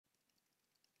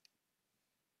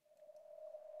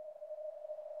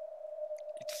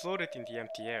floated in the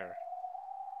empty air.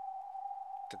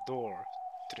 The door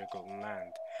to the Golden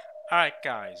Land. Alright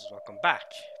guys, welcome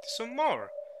back to some more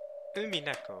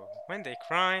Umineko. When they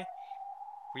cry,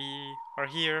 we are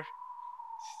here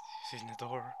in the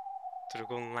door to the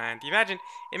Golden Land.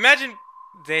 Imagine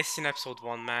this in episode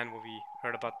 1, man, when we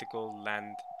heard about the Golden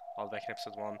Land all back in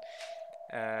episode 1.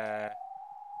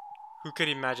 Who could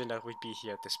imagine that we'd be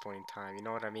here at this point in time, you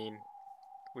know what I mean?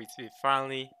 We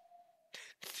finally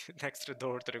next to the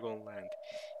door to the Golden Land.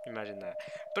 Imagine that.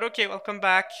 But okay, welcome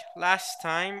back. Last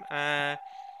time,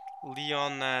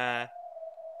 Leon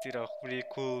did a really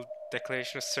cool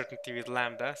declaration of certainty with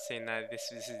Lambda, saying that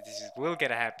this will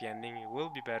get a happy ending. It will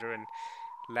be better, and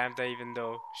Lambda, even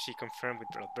though she confirmed with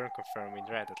Burn confirmed with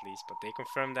Red at least, but they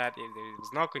confirmed that it was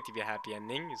not going to be a happy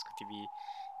ending. It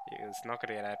was not going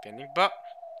to get a happy ending. But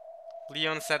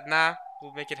Leon said, "Nah,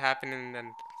 we'll make it happen," and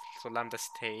then so Lambda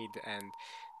stayed, and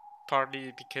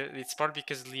partly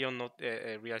because Leon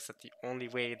realized that the only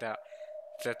way that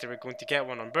they were going to get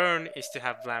one on Burn is to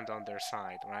have Lambda on their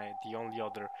side, right? The only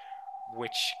other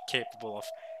witch capable of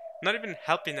not even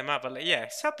helping them out, but like, yeah,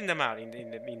 it's helping them out in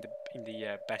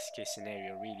the best case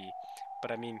scenario, really.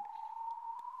 But I mean,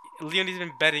 Leon isn't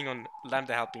even betting on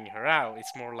Lambda helping her out.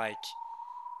 It's more like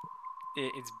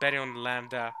it's betting on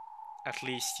Lambda, at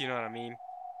least, you know what I mean,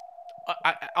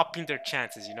 upping their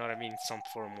chances, you know what I mean, in some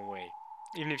form of way.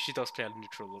 Even if she does play a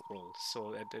neutral role.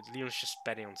 So Leon's just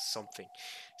betting on something.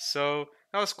 So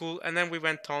that was cool. And then we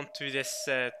went on to this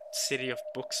City of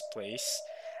Books place,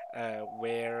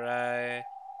 where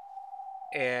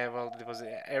well, it was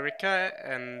Erica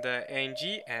and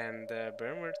Angie and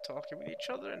Bern were talking with each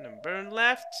other, and then Bern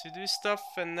left to do stuff,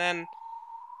 and then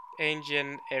Angie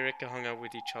and Erica hung out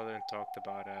with each other and talked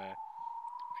about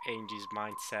Angie's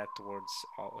mindset towards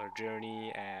all her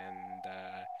journey and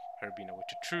her being a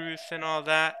witch of truth and all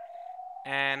that.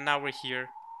 And now we're here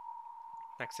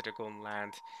next to the Golden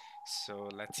Land, so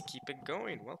let's keep it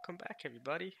going. Welcome back,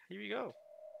 everybody. Here we go.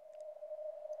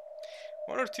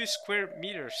 1 or 2 square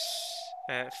meters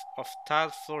of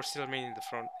tiled floor still remain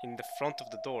in the front of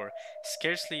the door,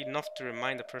 scarcely enough to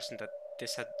remind the person that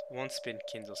this had once been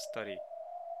Kindle's study.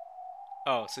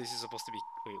 Oh, so this is supposed to be.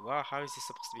 Wait, what? How is this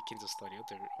supposed to be Kindle's study?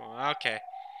 Okay,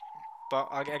 but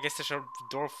I guess there's a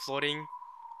door floating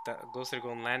that goes to the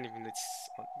Golden Land, even it's.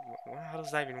 How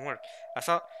does that even work? I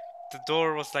thought the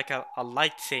door was like a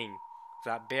light thing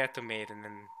that Beato made, and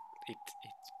then it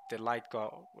the light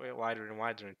got wider and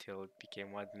wider until it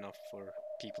became wide enough for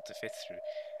people to fit through.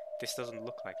 This doesn't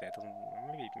look like that.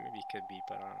 Maybe it could be,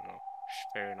 but I don't know.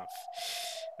 Fair enough.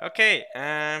 Okay.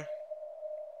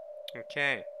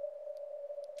 Okay.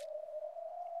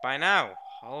 By now,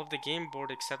 all of the game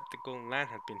board except the Golden Land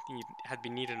had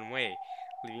been eaten away,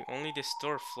 leaving only this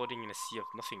door floating in a sea of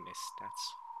nothingness.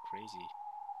 That's crazy.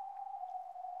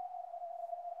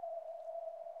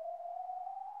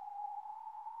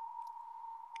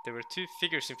 There were 2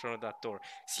 figures in front of that door.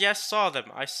 See, I saw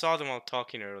them. I saw them while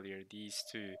talking earlier. These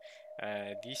 2.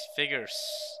 These figures.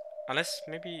 Unless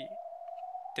maybe.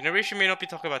 The narration may not be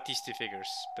talking about these 2 figures,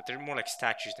 but they're more like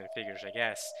statues than figures, I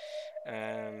guess.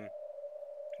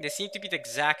 They seem to be the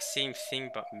exact same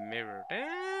thing but mirrored.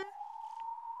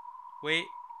 Wait.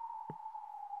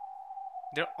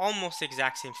 They're almost the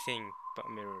exact same thing but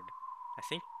mirrored. I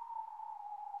think.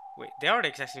 Wait, they are the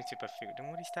exact same type of figure. Then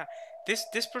what is that?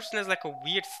 This person has like a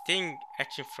weird thing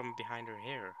etching from behind her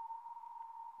hair.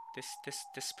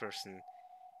 This person,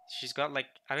 she's got like,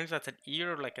 I don't know if that's an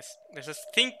ear or like there's this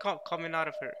thing coming out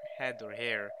of her head or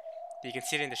hair. You can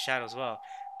see it in the shadow as well.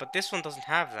 But this one doesn't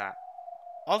have that.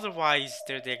 Otherwise,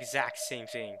 they're the exact same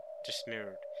thing, just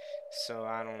mirrored. So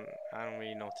I don't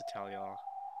really know what to tell y'all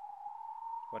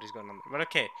what is going on. But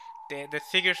okay, the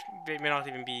figures may not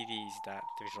even be these that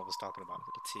the visual was talking about.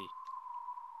 Let's see.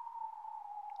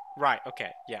 Right.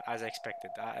 Okay. Yeah, as I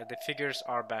expected. The figures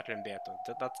are better in Beato.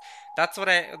 That's what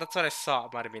I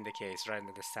thought might have been the case, right? In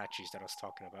the statues that I was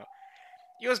talking about.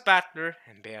 It was Battler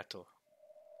and Beato.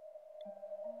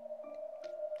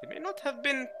 They may not have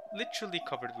been literally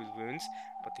covered with wounds,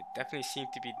 but they definitely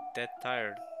seemed to be dead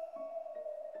tired.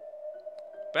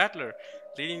 Battler,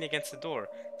 leaning against the door,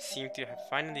 seemed to have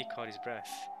finally caught his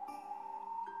breath.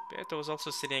 Beato was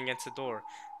also sitting against the door,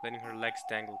 letting her legs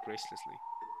dangle gracelessly.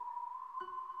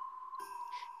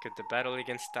 Could the battle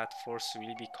against that force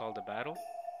really be called a battle?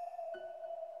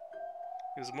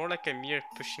 It was more like a mere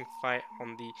pushing fight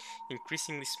on the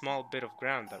increasingly small bit of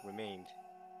ground that remained.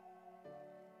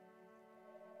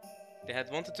 They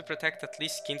had wanted to protect at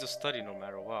least Kinzo's study no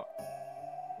matter what.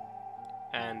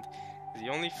 And the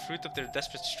only fruit of their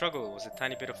desperate struggle was a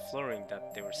tiny bit of flooring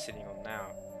that they were sitting on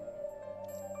now.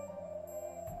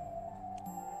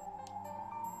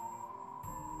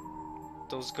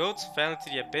 those goats fell into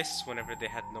the abyss whenever they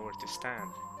had nowhere to stand.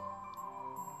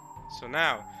 So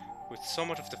now, with so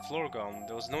much of the floor gone,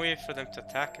 there was no way for them to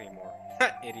attack anymore.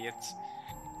 Idiots.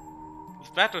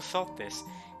 If Bato thought this,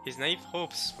 his naive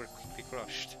hopes were quickly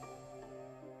crushed.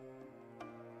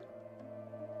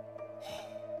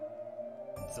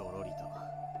 ゾロリと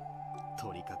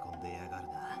取り囲んでやがる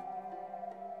な。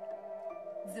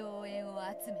増援を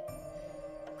集め、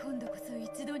今度こそ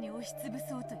一度に押しつぶ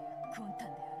そうという魂胆であ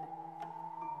る。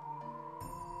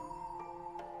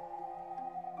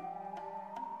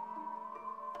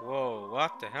Whoa,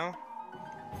 what the hell?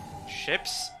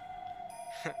 Ships?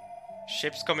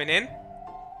 Ships coming in?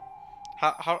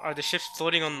 How are the ships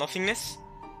floating on nothingness?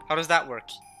 How does that work?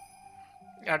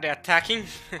 Are they attacking?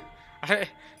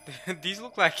 These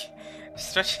look like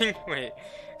stretching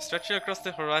across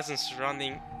the horizon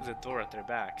surrounding the door at their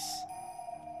backs.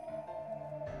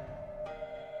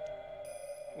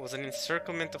 It was an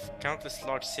encirclement of countless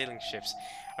large sailing ships.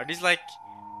 Are these like,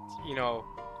 you know,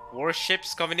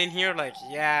 warships coming in here? Like,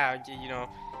 yeah, you know,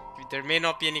 there may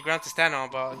not be any ground to stand on,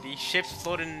 but these ships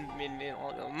floating in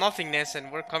nothingness,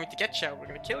 and we're coming to get you. We're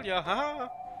gonna kill you, haha.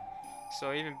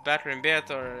 So even Batter and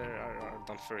Beat are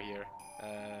done for here.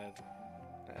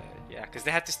 Yeah, because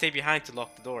they had to stay behind to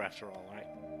lock the door after all, right?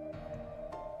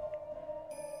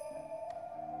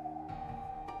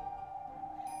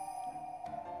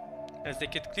 As they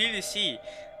could clearly see,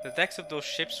 the decks of those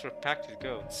ships were packed with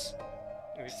goats,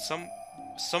 with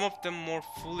some of them more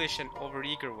foolish and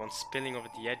overeager ones spilling over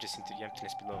the edges into the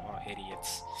emptiness below. Oh,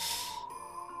 idiots.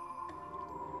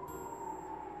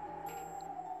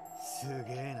 す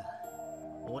げえな。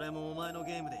俺もお前の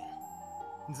ゲームで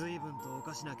随分とお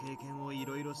かしな経験をい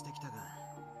ろいろしてきたが、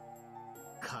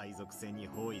海賊船に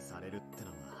包囲されるって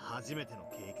のは初めての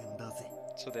経験だぜ。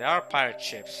So they are pirate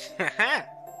ships.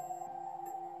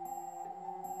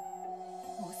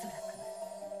 おそらく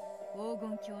黄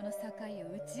金鏡の境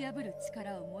を打ち破る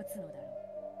力を持つのだろ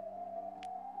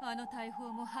う。あの大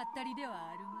砲もはったりでは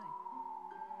あるま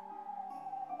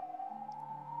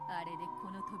い。あれで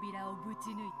この扉をぶち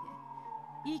抜い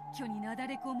て一挙になだ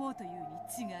れ込もうというに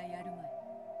違いあるまい。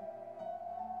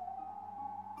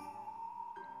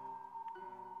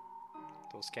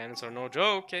Those cannons are no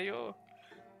joke, yo.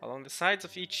 Along the sides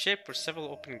of each ship were several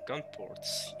open gun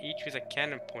ports, each with a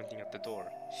cannon pointing at the door.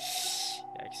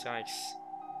 Yikes, yikes.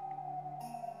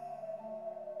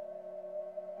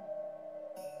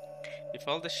 If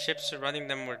all the ships surrounding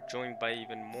them were joined by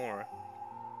even more,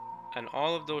 and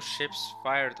all of those ships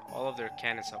fired all of their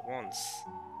cannons at once.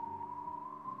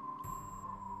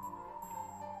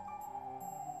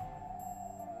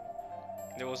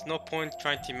 There was no point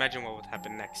trying to imagine what would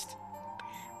happen next.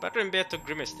 Butter and Beto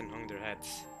grimaced and hung their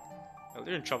heads. Well,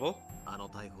 they're in trouble. あの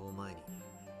大砲を前に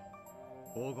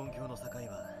黄金鏡の境は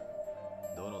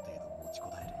どの程度持ち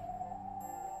こたえ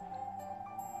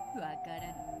る？わから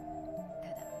ぬ。た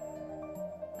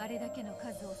だ、あれだけの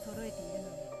数を揃えているの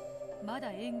に、ま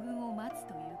だ援軍を待つ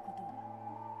ということは、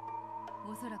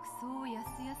おそらくそうや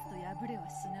すやすと破れは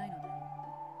しないのだろ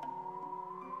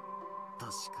う。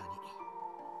確かに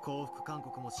降伏勧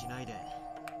告もしないで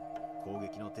攻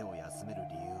撃の手を休める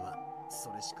理由は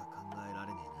それしか考えら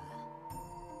れね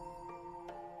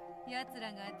えな。奴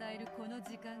らが与えるこの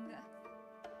時間が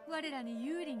我らに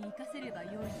有利に生かせれば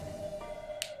良いのだ。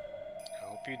 I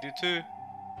hope you do too.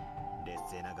 劣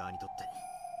勢な側にとって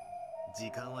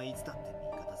時間はいつだって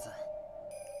味方さ。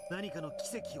何かの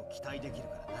奇跡を期待できる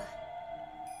からな。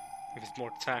With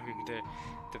more time,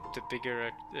 the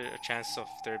bigger chance of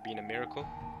there being a miracle.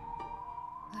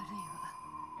 あるいは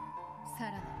さ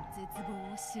らなる絶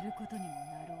望を知ることにも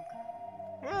なろうか。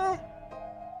 Well,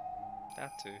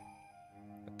 that too.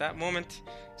 At that moment,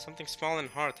 something small and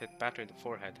hard hit Batter in the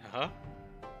forehead. Huh?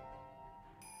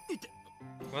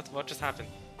 What just happened?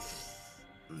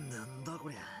 なんだこ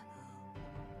りゃ。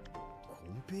コ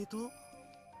ンペイト？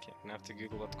 Okay, I'm gonna have to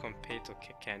Google what Conpeito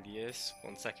candy is.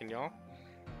 1 second, y'all.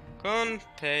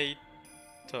 Conpeito.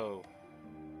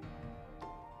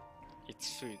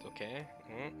 It's food, okay.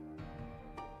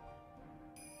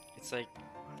 It's like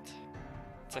what?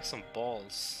 It's like some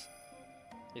balls.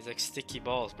 It's like sticky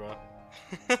balls, bro.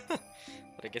 But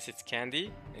I guess it's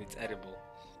candy and it's edible.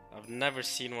 I've never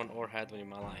seen one or had one in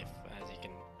my life, as you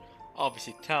can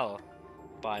obviously tell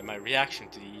by my reaction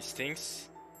to these things.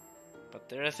 But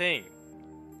they're a thing.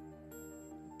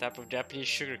 Type of Japanese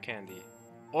sugar candy.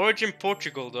 Origin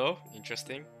Portugal though.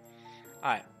 Interesting.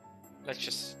 Alright, let's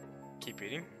just keep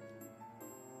reading.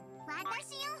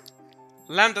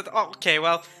 Lambda. Oh, okay,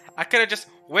 well, I could have just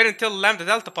waited until Lambda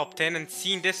Delta popped in and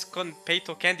seen this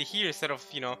Conpeito candy here instead of,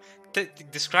 you know,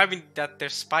 describing that they're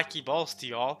spiky balls to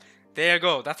y'all. There you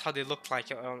go. That's how they look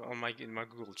like on my in my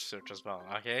Google search as well.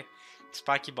 Okay,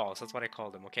 spiky balls. That's what I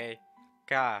call them. Okay.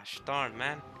 Gosh darn,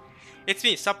 man. It's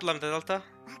me, Sup Lambda Delta.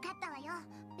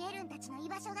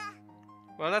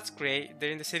 Well, that's great.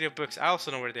 They're in the City of Books. I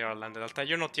also know where they are, Lambda Delta.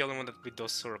 You're not the only one that with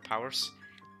those sort of powers.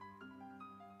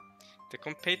 The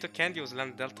Competo Candy was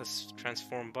Lambda Delta's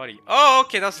transformed body. Oh,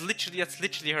 okay. That's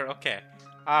literally her. Okay.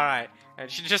 All right. And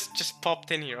she just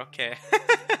popped in here. Okay.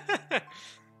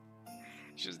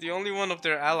 She's the only one of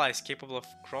their allies capable of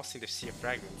crossing the Sea of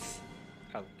Fragments.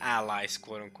 Allies,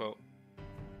 quote unquote.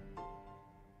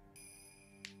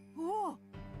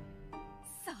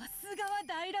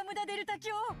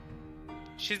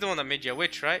 She's the one that made you a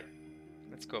witch, right?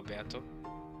 Let's go, Beato.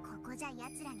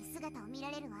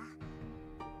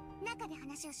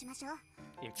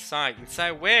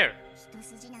 Inside where?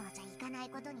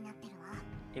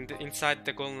 Inside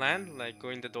the Golden Land, like go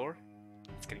in the door.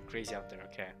 It's getting crazy out there.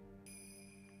 Okay.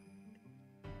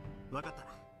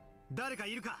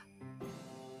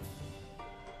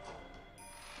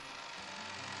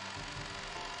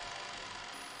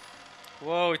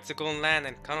 Whoa, it's the Golden Land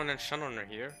and Kanon and Shannon are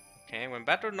here. Okay, when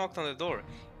Batter knocked on the door,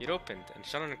 it opened and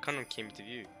Shannon and Kanon came into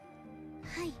view.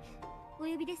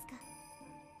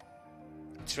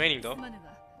 It's raining though.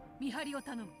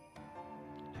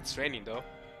 It's raining though.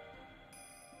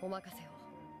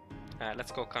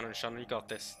 Let's go, Kanon and Shannon, you got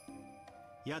this.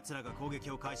 奴らが攻撃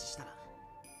を開始したら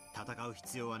戦う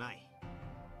必要はない。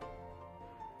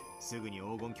すぐに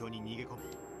黄金鏡に逃げ込め。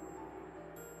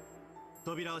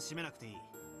扉を閉めなくていい。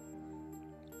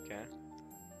Okay.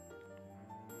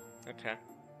 Okay.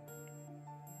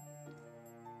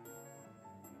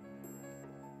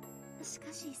 し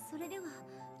かしそれでは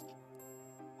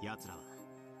奴らは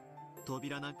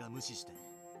扉なんか無視して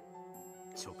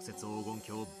直接黄金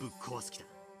鏡をぶっ壊す気だ。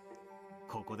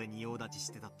ここで仁王立ち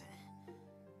してたって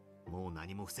もう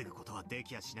何も防ぐことはで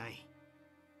きやしない。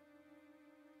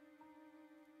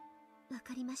わ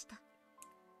かりました。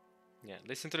Yeah,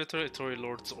 listen to the Territory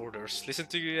Lord's orders. Listen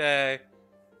to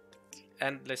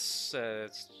Endless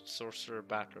Sorcerer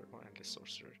Batter. Oh, Endless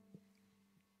Sorcerer.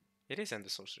 It is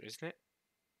Endless Sorcerer, isn't it?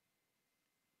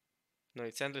 No,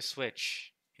 it's Endless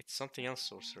Switch. It's something else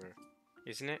Sorcerer,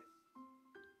 isn't it?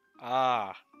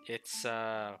 Ah, it's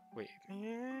wait,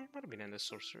 it might have been Endless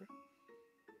Sorcerer.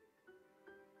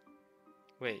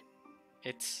 Wait,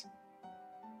 it's...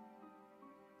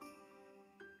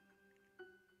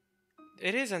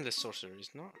 It is Endless Sorcerer,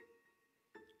 isn't it?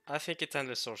 I think it's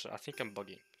Endless Sorcerer. I think I'm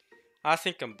bugging. I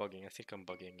think I'm bugging,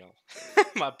 y'all.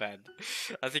 My bad.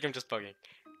 I think I'm just bugging.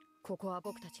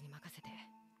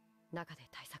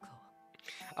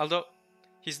 Although,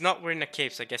 he's not wearing a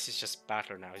cape, so I guess he's just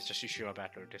Battler now. He's just Yushiro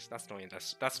Battler. That's not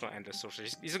Endless Sorcerer.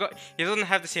 He doesn't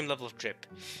have the same level of drip.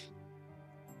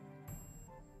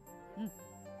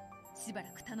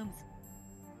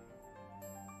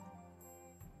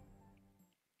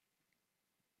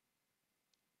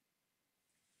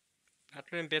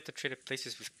 Battler and Beata traded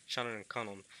places with Shannon and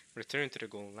Kanon, returning to the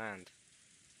Golden Land.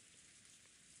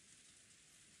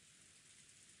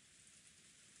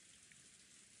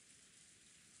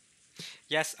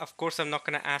 Yes, of course I'm not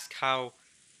gonna ask how,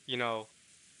 you know,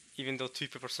 even though two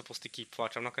people are supposed to keep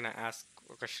watch, I'm not gonna ask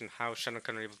a question how Shannon and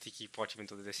Kanon are able to keep watch even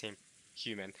though they're the same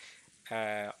human.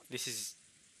 This is,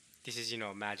 you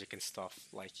know, magic and stuff.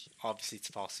 Like, obviously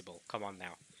it's possible. Come on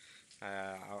now.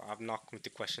 I'm not going to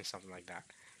question something like that.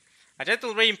 A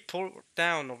gentle rain poured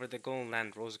down over the Golden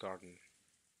Land Rose Garden.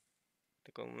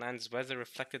 The Golden Land's weather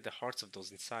reflected the hearts of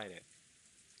those inside it.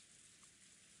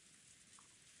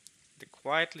 The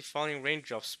quietly falling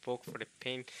raindrops spoke for the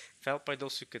pain felt by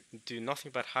those who could do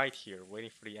nothing but hide here, waiting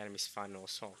for the enemy's final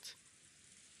assault.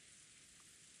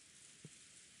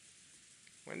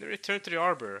 When they returned to the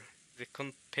arbor, the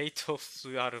Competo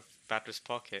flew out of Battler's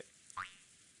pocket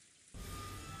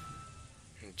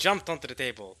and jumped onto the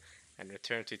table and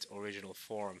returned to its original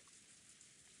form.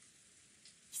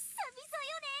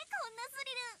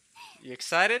 You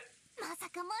excited?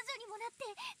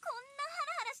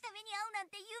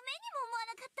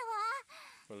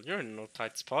 Well, you're in no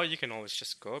tight spot. You can always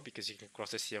just go because you can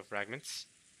cross the Sea of Fragments.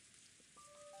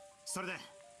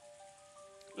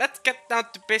 Let's get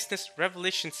down to business.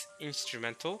 Revelations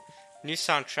instrumental. New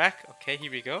soundtrack. Okay,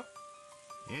 here we go.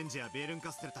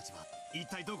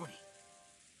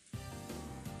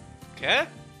 Okay.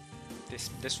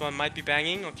 This one might be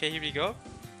banging. Okay, here we go.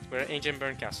 We're at Ancient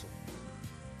Burn Castle.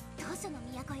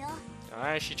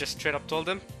 Alright, she just straight up told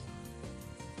him.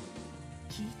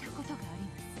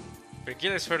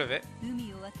 Virgilia's heard of it.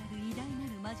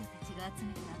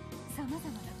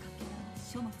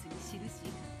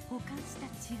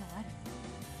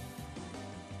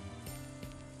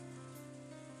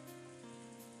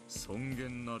 尊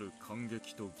厳なる感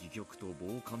激と戯曲と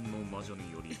傍観の魔女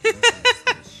により伝染さ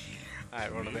れし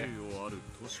Alright, run 名 away. 誉ある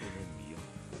図書の宮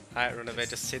Alright, run away.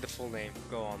 Just say the full name.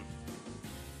 Go on.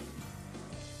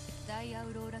 大ア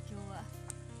ウローラ教は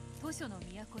図書の都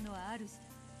の主だ。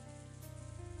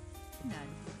なる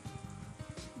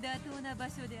ほど、妥当な場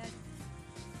所である。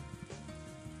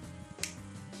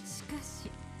しか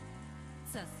し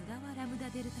さすがはラムダ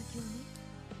デルタ教ね。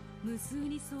無数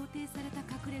に想定された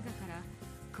隠れ家から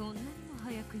こんなにも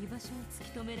早く居場所を突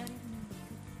き止められるな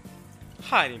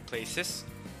んて。 Hiding places.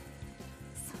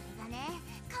 それがね、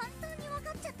簡単に分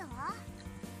かっちゃったわ。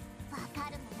分か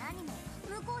るも何も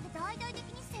向こうで大々的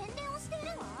に宣伝をしている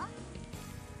わ。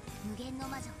無限の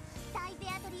魔女大ベ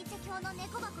アトリーチェ教の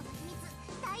猫箱の秘密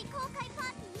大公開パ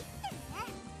ーティーって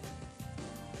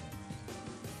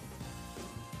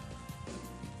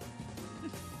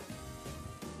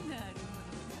ね。なるほど。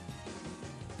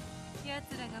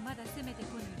奴らがまだ攻めて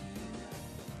こぬ理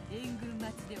由は援軍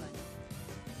待ちではなく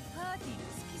パーティーの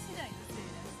式次第のせい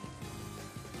ら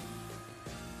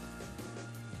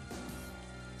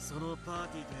しい。その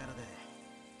パーティーとやらで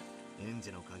園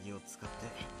児の鍵を使って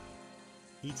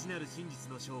未知なる真実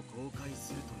の書を公開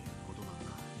するということなの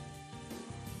か。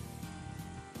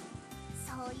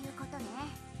そういうことね。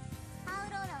ア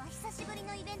ウローラは久しぶり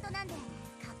のイベントなんで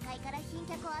各界から賓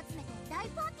客を集めて大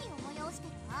パーティーを催して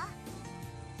るわ。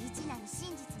未知なる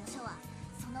真実の書は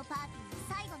そのパーティーの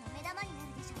最後の目玉にな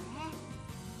るでしょうね。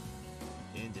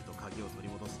園児と鍵を取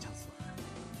り戻すチャンスは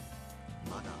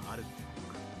まだあるってこ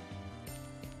とか。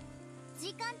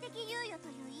時間的猶予と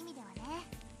いう意味ではね。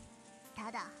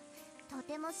ただと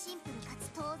てもシンプルか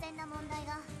つ当然な問題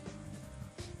が。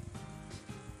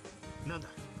なんだ。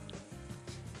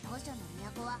図書の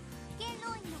都は元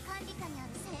老院の管理下にあ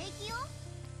る聖域よ。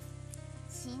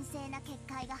神聖な結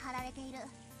界が張られている。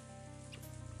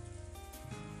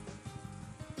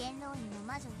元老院の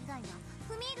魔女以外は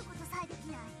踏み入ることさえでき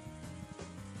な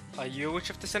い。 Are you a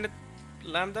witch of the Senate,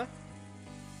 Lambda?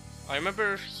 I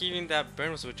remember hearing that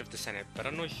Bern was a witch of the Senate, but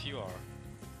I don't know if you are.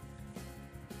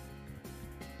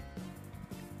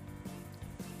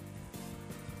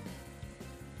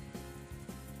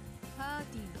 パー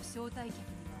ティーの招待客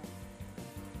には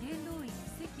元老院に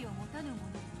席を持たぬ者も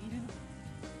いるの。ね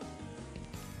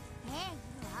えい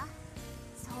るわ。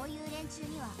そういう連中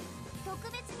には特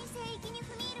別に聖域に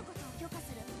踏み入ることを許可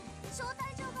する招待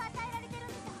状が与えられてるん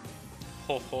だ。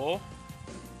 Ho ho.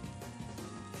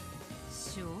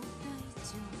 招待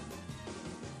状。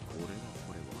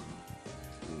これは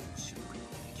面白くなっ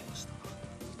てきました。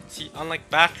 See, unlike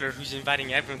Battler, who's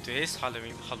inviting everyone to his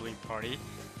Halloween party,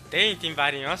 they ain't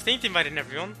inviting us. They ain't inviting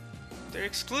everyone. They're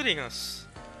excluding us,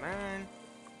 man.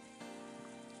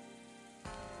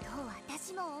 と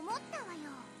私も思ったわよ。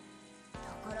と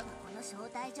ころがこの招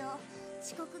待状、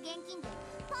遅刻現金で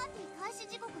パーティー開始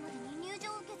時刻までに入場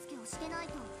受付をしてない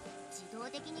と自動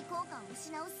的に効果を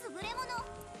失う優れもの。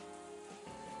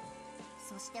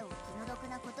そしてお気の毒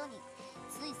なことに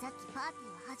ついさっきパーティ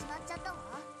ーが始まっちゃったわ。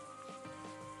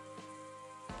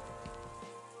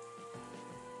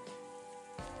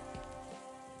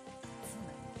つま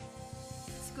り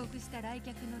遅刻した来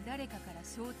客の誰かから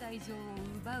招待状を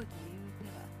奪うという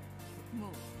手はも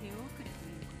う手遅れと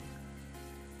いうこ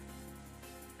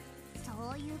とか。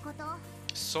そういうこと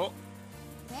So,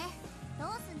 で、ど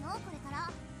うすんのこれから。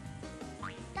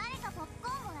誰かポップコ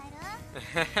ーンもらえ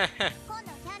る？今度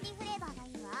キャンディーフレーバーがい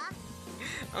いわ。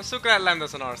 I'm so glad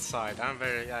Lambda's on our side. I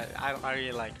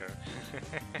really like her.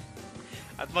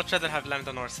 I'd much rather have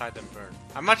Lambda on our side than Burn.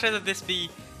 I'd much rather this be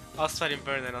us fighting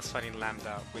Burn than us fighting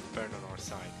Lambda with Burn on our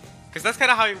side. Because that's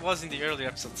kind of how it was in the earlier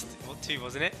episodes too,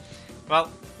 wasn't it? Well,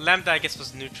 Lambda I guess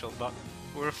was neutral, but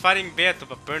we were fighting Beato,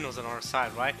 but Burn was on our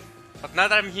side, right? But now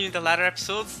that I'm hearing the latter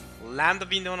episodes, Lambda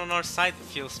being the one on our side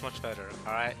feels much better,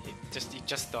 alright? It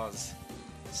just does.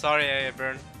 Sorry,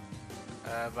 Burn.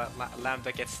 But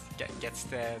Lambda gets the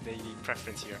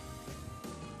preference here.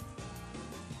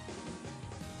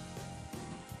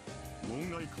 門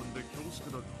外観で恐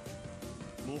縮だが、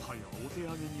もはやお手上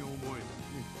げに思える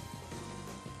ね。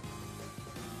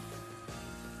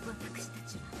私た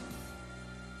ちは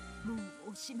も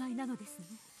うおしまいなのですね。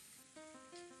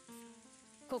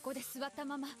ここで座った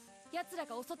まま奴ら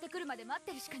が襲ってくるまで待っ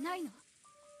てるしかないの。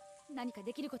何か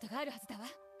できることがあるはずだわ。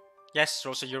 Yes,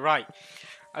 Rosa, you're right.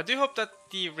 I do hope that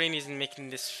the rain isn't making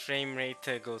this frame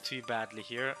rate go too badly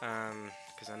here,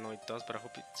 because I know it does, but I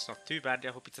hope it's not too bad.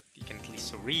 I hope you can at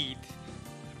least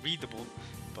readable,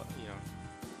 but you know,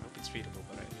 I hope it's readable,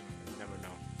 but you never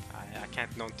know. I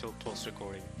can't know until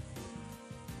post-recording.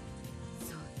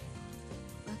 そうね。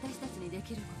私たちにで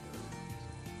きることは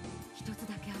一つ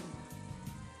だけあるの。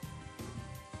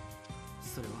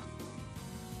それは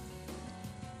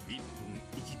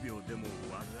秒でも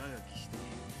悪あがきして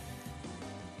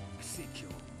奇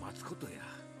跡を待つことや。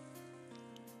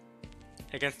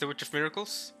 Against the Witch of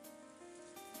Miracles?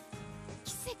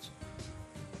 奇跡。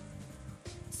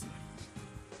つまり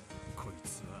こい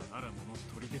つはアラモの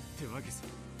砦ってわけさ。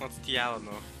 What's the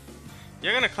Alamo?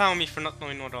 You're gonna clown me for not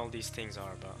knowing what all these things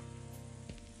are about.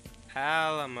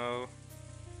 Alamo.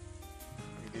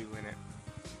 I'm googling it.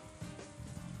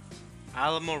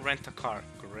 Alamo rent a car.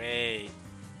 Great.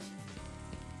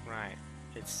 Right.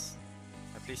 It's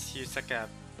at least here's like a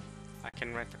I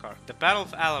can rent a car. The Battle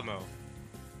of Alamo.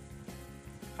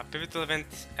 A pivotal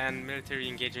event and military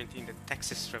engagement in the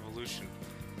Texas Revolution.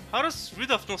 How does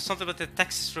Rudolph know something about the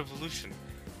Texas Revolution?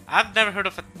 I've never heard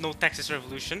of no Texas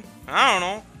Revolution. I don't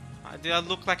know. Do I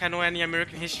look like I know any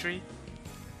American history?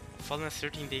 Following a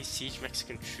 13-day siege,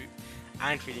 Mexican troop.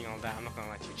 I ain't reading all that. I'm not gonna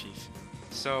lie to you, Chief.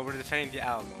 So we're defending the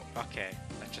Alamo. Okay,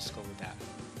 let's just go with that.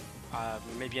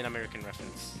 Maybe an American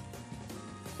reference.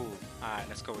 Cool. Alright,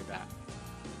 let's go with that.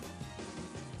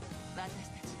 私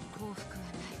たちに幸福はな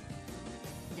い。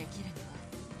できるのは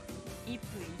1分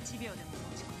1秒でも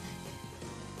持ちこたえ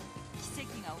て奇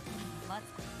跡が起こるのを待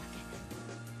つことだけ。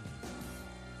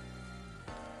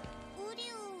ウリ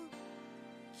ュウ、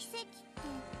奇跡って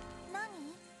何？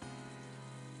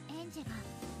エンジェが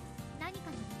何か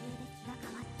の理由で気が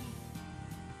変わって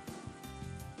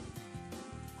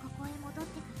ここへ戻っ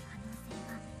てくる可能性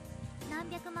が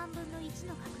何百万分の1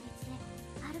の確率で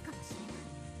あるかもしれない。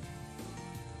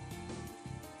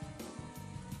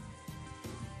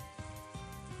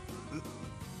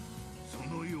そ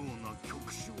のような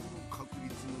極小の確率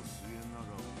の末なら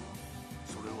ば、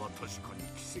それは確かに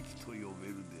奇跡と呼べ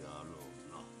るであろ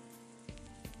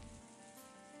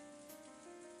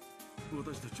うな。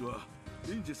私たちは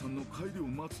エンジェさんの帰りを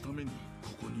待つためにこ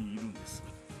こにいるんです。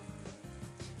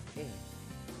え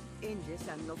え、エンジェ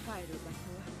さんの帰る場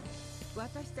所は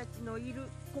私たちのいる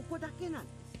ここだけなんで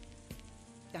す。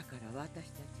だから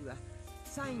私たちは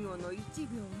最後の1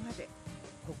秒まで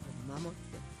ここを守って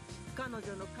彼女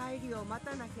の帰りを待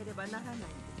たなければならないんで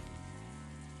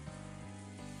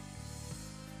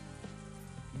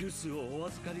す。留守をお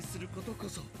預かりすることこ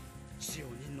そ使用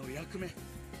人の役目。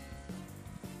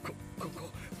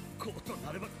こうと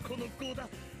なればこの号だ。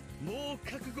もう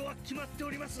覚悟は決まって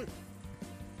おります。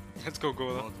 Let's go, マ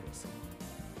Gola. トラさん、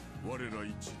我ら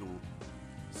一同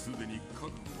すでに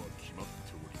覚悟は決まって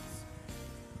おりま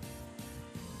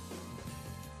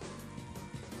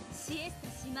す。シエスタ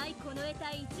姉妹この得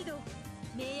体一同、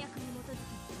盟約に基づき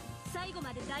最後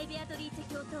まで大ベアトリーチ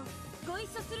ェ教とご一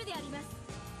緒するであります。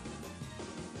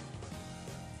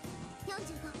45、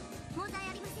問題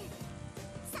ありません。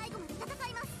最後まで戦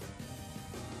います。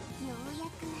ようや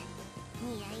く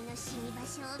似合いの死に場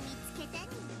所を見つけたに。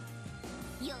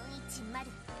410、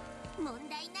問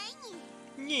題ない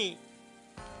に。Neat.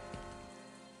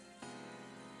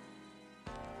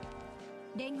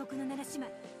 煉獄の七姉妹、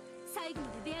最後ま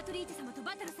でベアトリーチェ様と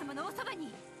バトル様のおそば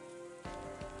に。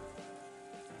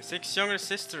 The 6 younger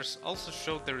sisters also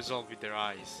showed their resolve with their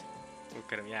eyes.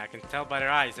 Look at them, yeah, I can tell by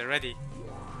their eyes, they're ready.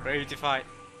 Ready to fight.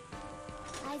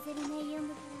 アイゼルネ・ユン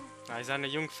グフラ Eiserne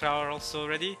Jungfrau are also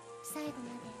ready. 最後ま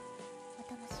でお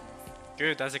供します。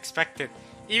 Good, as expected.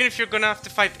 Even if you're gonna have to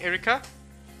fight Erika,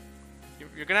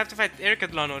 you're gonna have to fight Erika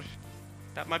Dlanor.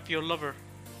 That might be your lover.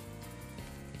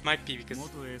 Might be because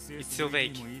it's still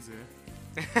vague.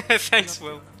 Thanks,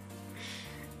 Will.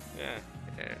 Yeah,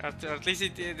 at least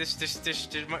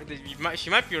she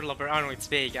might be your lover. I don't know, it's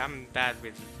vague. I'm bad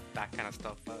with that kind of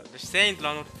stuff. Just saying,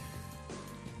 Dlanor.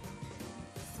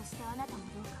 そしてあなたもど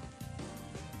うか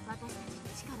私たちに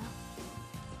力を。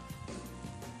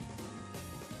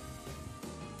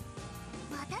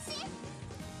私？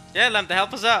 Yeah, Lambda,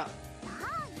 help us out.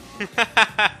 偵察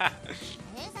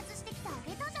してきてあ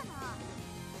げたじゃない。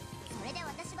それで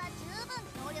私は十分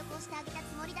協力をしてあげた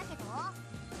つもりだけど。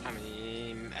I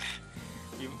mean,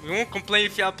 we won't complain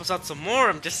if you help us out some more.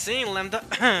 I'm just saying, Lambda. あ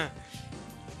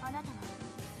なたは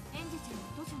エンジェちゃんが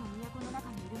都市の都の中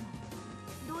にいる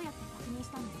のをどうやって確認し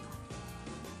たんですか？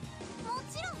も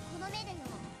ちろんこの目でよ。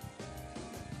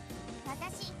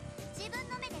私、自分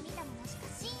の目で見たものしか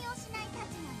信用しないた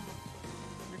ちなの。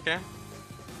 Okay.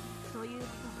 というこ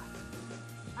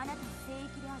とはあなたは聖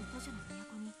域である都市の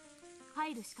都に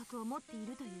入る資格を持ってい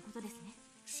るということですね。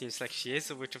 Seems like she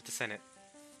is a witch of the Senate.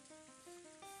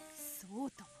 そう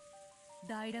とも。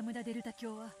大ラムダデルタ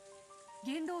教は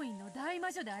元老院の大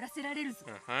魔女であらせられるぞ。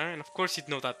And of course you'd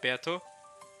know that, Beato.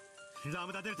 ラ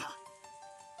ムダデルタ。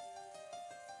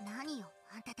何よ、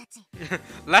あんたたち。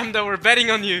 Lambda, we're betting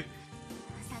on you.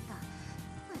 まさか、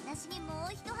私にも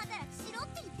う一働きしろっ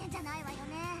て言ってんじゃないわよね。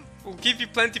We'll give you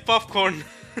plenty popcorn.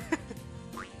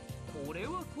 これ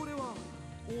は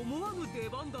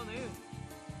んだね。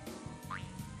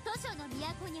図書の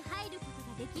都に入るこ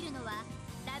とができるのは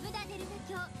ラムダデル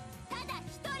タ教ただ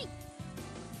一人。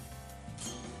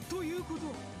ということ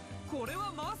はこれ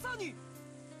はまさに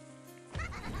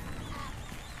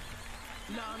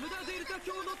ラムダデルタ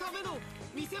教のための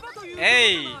見せ場ということじゃない。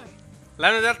 Hey!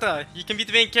 Lana Delta, you can be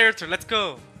the main character, let's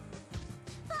go!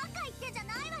 バカ言ってんじゃ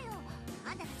ないわよ。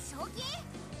あんたたち正気？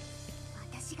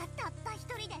私がたった一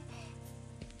人で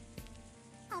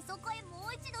あそこへも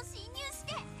う一度侵入し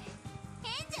てエ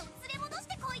ンジェを連れ戻し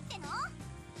てこいっての？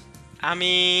 I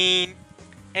mean...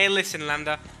 Hey, listen,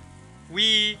 Lambda.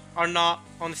 We are not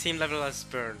on the same level as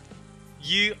Burn.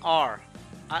 You are.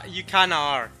 You kinda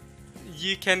are.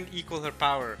 You can equal her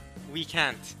power. We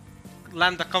can't.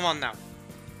 Lambda, come on now.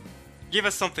 Give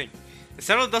us something.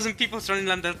 Several dozen people surrounding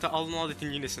Lambda Delta all nod it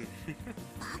in unison.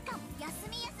 バカも休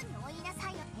み休みお言いなさ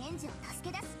いよ。エンジェを助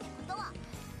け出すってことは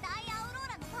ダイヤアウロー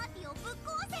ラのパーティーをぶっ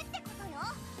壊せってことよ。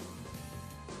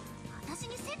私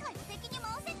に世界を敵に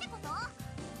回せってこと？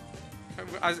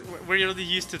 We're really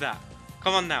used to that.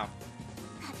 Come on now.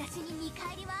 私に見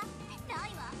返りはな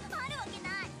いわ。あるわけ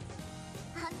ない。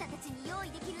あんたたちに用意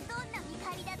できるどんな見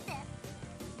返りだって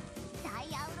ダ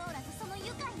イヤアウローラとその愉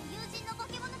快な友人の化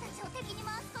け物たちを敵に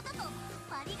回すことと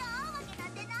割が合うわけな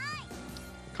んてない。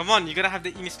 Come on, you gotta have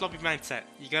the Emi sloppy mindset.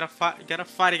 You gotta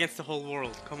fight against the whole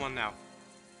world. Come on now.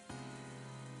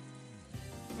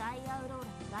 ダイアウローラ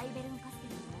のライベルンカステ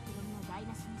ルの目論みを台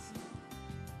無しにし、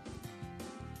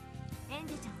エン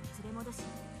ジェちゃんを連れ戻し、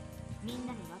みん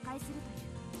なで和解する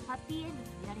というハッピーエンドが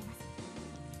見られま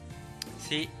す。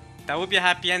 See, that would be a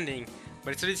happy ending.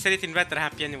 But it's already said it in red that a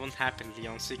happy ending won't happen,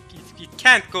 Leon. So it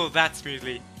can't go that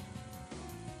smoothly.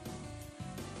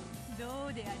 ど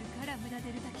うであるかラムダ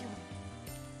デルタ教。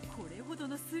これほど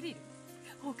のスリル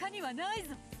他にはない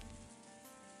ぞ。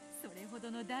それほど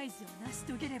の大事を成し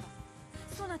遂げれば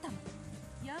そなたも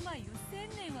病を1000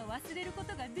年は忘れるこ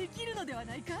とができるのでは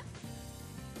ないか。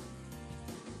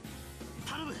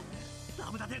頼むラ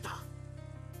ムダデルタ、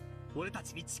俺た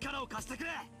ちに力を貸してく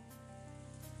れ。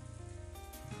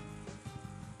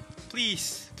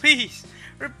 Please, please,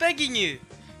 we're begging you.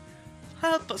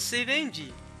 Help us save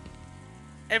Angie.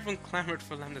 Everyone clamored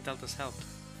for Lambda Delta's help.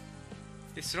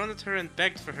 They surrounded her and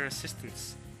begged for her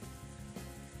assistance.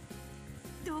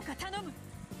 どうか頼む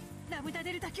ラムダ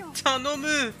デルタ教。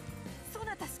 Tanomu! そ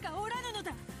なたしかおらぬの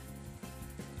だ。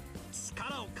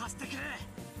力を貸してくれ。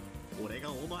俺が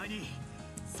お前に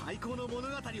最高の物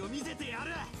語を見せてや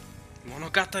る。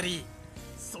 Monogatari.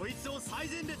 そいつを最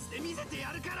前列で見せて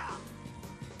やるから。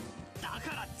だ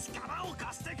から力を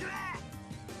貸してくれ。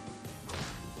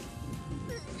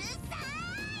うるさ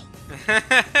い。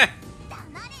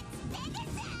黙れっつってんで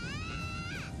す。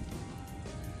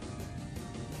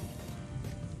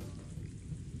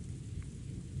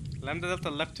 Lambda Delta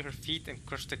leapt to her feet and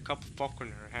crushed a cup of popcorn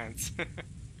in her hands.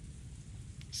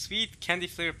 Sweet candy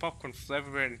flavored popcorn flew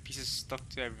everywhere and pieces stuck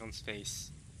to everyone's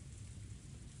face.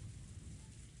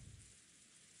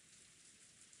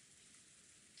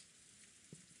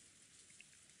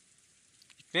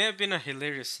 It may have been a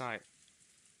hilarious sight.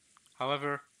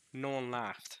 However, no one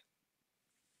laughed.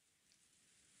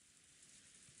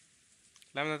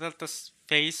 Lambda Delta's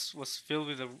face was filled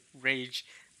with a rage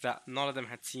that none of them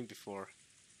had seen before.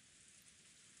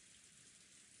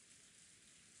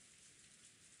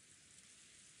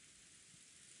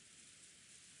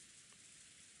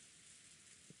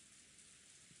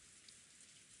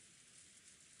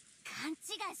勘違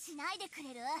いしないでく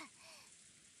れる？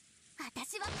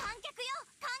私は観客よ、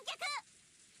観客。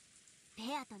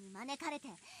ベアトに招かれて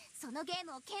そのゲー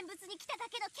ムを見物に来ただ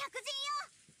けの客人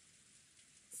よ。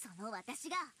その私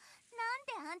がなん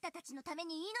であんたたちのため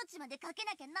に命までかけ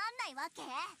なきゃなんないわけ？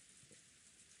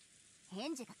エ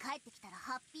ンジェが帰ってきたら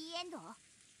ハッピーエンド？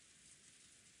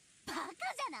バカじ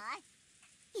ゃない？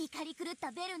怒り狂っ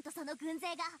たベルンとその軍勢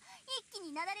が一気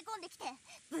になだれ込んできて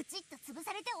ブチッと潰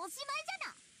されておしまいじゃ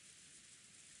な。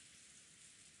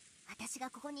私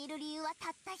がここにいる理由はた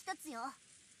った一つよ。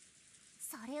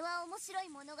それは面白い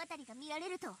物語が見られ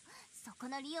るとそこ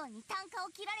のリオンに単価を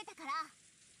切られたから。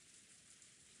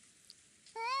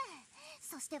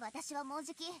そして私はもう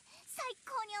じき最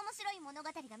高に面白い物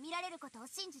語が見られることを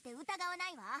信じて疑わな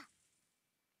いわ。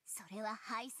それは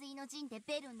排水の陣で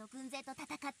ベルンの軍勢と戦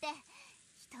って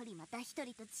一人また一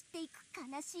人と散っていく悲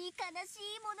しい悲し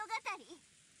い物語。全員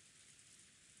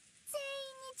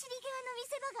に散り際の見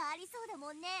せ場がありそうだ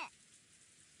もんね。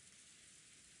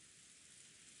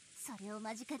それを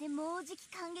間近でもうじき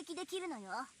感激できるのよ。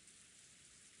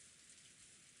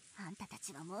あんたた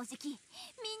ちはもうじきみんな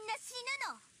死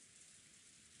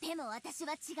ぬの。でも私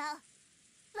は違う。私は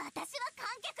観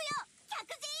客よ、客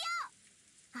人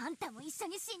よ。あんたも一緒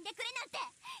に死んでくれなんて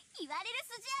言われる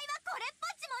筋合いはこれっぽ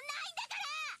っちもないんだから。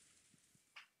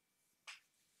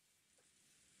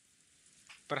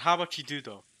 But how about you do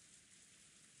though?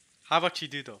 How about you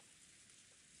do though?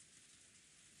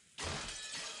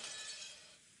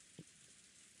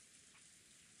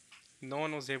 No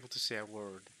one was able to say a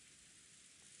word.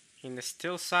 In the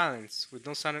still silence, with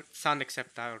no sound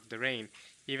except out of the rain,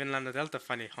 even Lambda Delta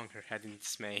finally hung her head in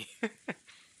dismay.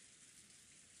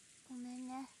 ごめん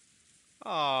ね。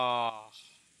 Aww.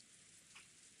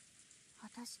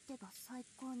 私ってば最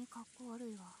高にかっこ悪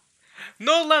いわ。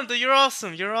 No, Lambda, you're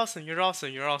awesome. You're awesome. You're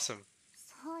awesome. You're awesome.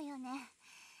 そうよね。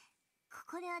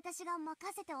ここで私が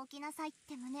任せておきなさいっ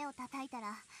て胸を叩いた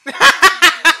ら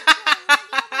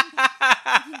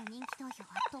次の人気投票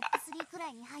はトップ3くら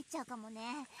いに入っちゃうかも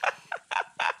ね。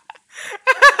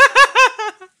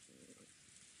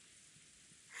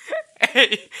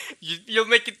Hey, you'll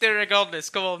make it there regardless.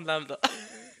 Come on, Lambda.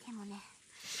 でもね、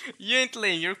 You ain't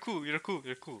lame. You're cool. You're cool.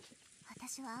 You're cool.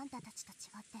 私はあんたたちと違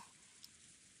って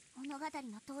物語の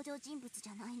登場人物じ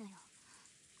ゃないのよ。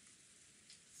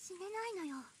死ねない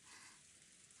のよ。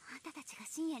あんたたちが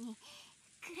深夜に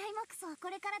クライマックスはこ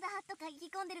れからだとか意気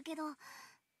込んでるけど、私は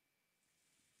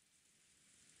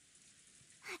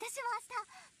明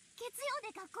日月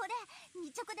曜で学校で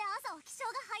日直で朝は起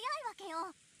床が早いわけ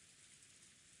よ。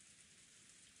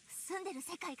住んでる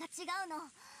世界が違うの。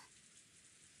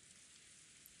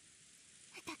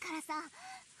だからさ、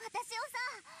私をさ、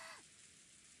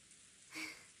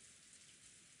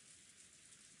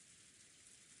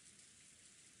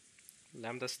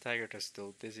Lambda staggered as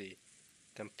though dizzy,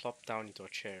 then plopped down into a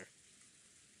chair.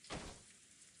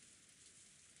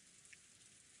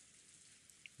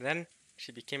 Then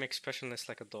she became expressionless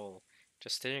like a doll,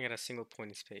 just staring at a single point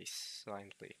in space,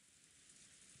 silently.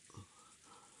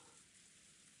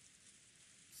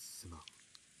 すまん。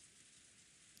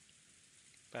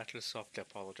 Battle softly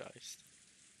apologized.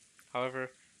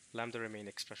 However, Lambda remained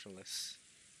expressionless.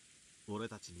 俺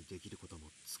たちにできること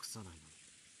も尽くさないのに、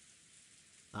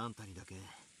あんたにだけ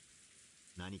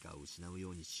何かを失うよ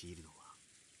うに強いるのは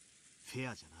フェ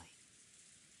アじゃない。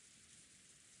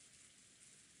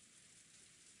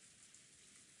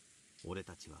俺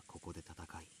たちはここで戦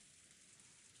い、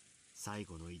最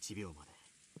後の1秒まで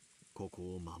こ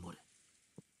こを守る。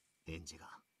エンジェが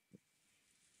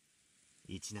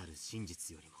一なる真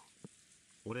実よりも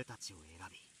俺たちを選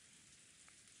び、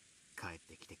帰っ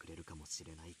てきてくれるかもし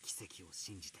れない奇跡を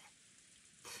信じて、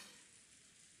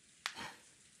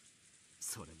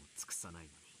それも尽くさないの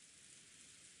に、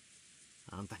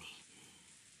あんたに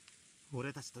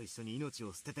俺たちと一緒に命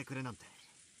を捨ててくれなんて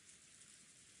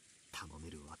頼め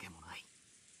るわけもない。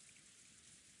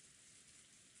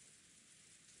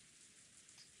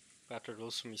Battle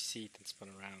rose from his seat and spun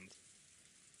around.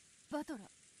 バトラー、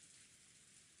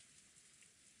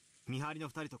見張りの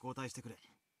2人と交代してくれ。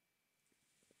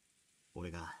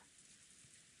俺が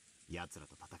奴ら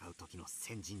と戦う時の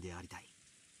先人でありたい。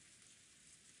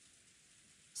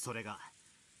それが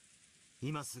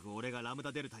今すぐ俺がラム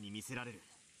ダデルタに見せられる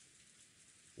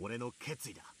俺の決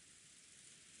意だ。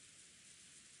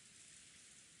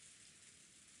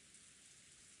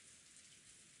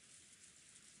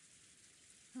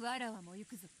わらわも行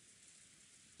くぞ。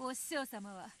お師匠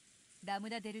様はラム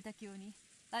ダデルタ教に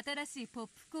新しいポッ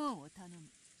プコーンを頼む。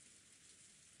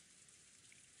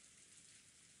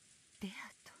デア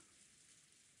と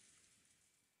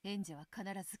演者は必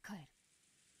ず帰る。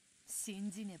信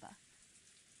じねば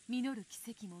実る奇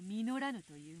跡も実らぬ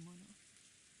というもの。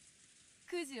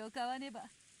くじを買わねば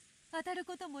当たる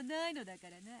こともないのだか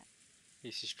らな。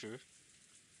 This is true.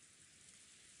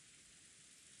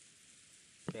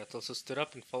 Bat also stood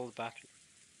up and followed Battle.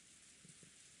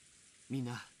 みん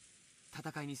な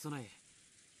戦いに備え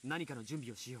何かの準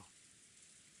備をしよう。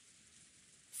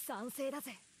賛成だ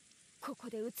ぜ。ここ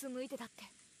でうつむいてたって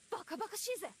バカバカ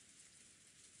しいぜ。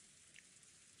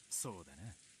そうだ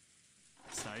な。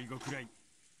最後くらい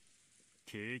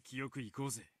景気よく行こ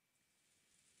うぜ。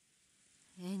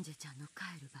エンジェちゃんの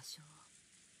帰る場所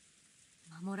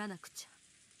を守らなくちゃ。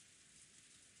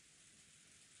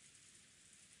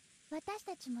私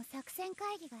たちも作戦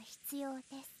会議が必要で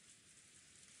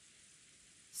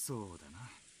す。そうだな。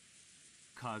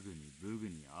家具に武具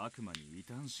に悪魔に異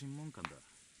端審問官だ。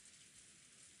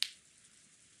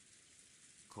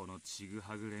このちぐ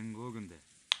はぐ連合軍で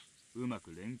うま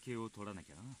く連携を取らな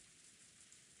きゃな。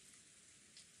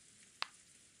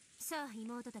さあ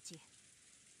妹たち、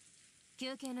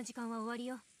休憩の時間は終わり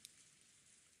よ。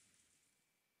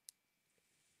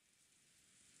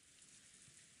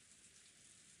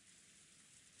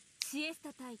シエス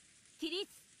タ対起立。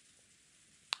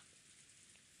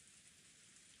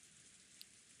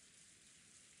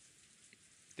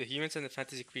The humans and the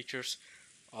fantasy creatures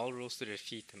all rose to their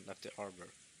feet and left the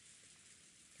arbor.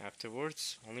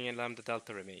 Afterwards, only Lambda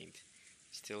Delta remained,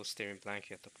 still staring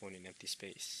blankly at the point in empty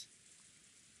space.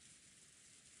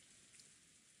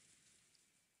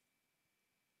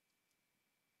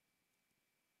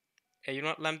 Hey, you're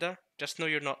not Lambda? Just know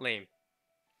you're not lame.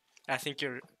 I think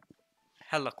you're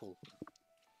hella cool.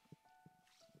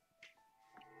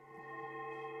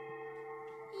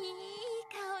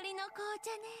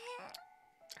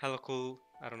 Hella cool.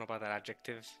 I don't know about that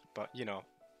adjective, but you know,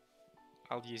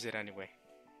 I'll use it anyway.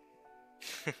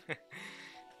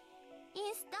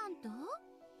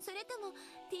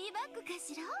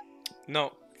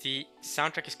 No, the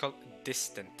soundtrack is called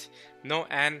Distant. No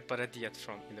and, but a D at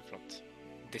front, in the front.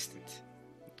 Distant.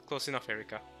 Close enough,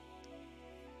 Erika.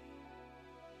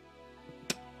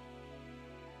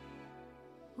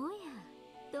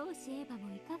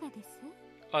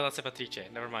 Oh, that's Evatrice.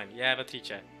 Never mind. Yeah,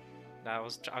 Evatrice. I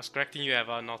was correcting you,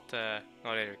 Eva, not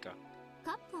Erika.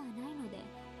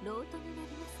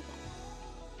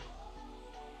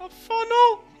 A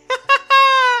funnel!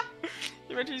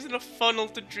 Imagine using a funnel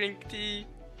to drink tea.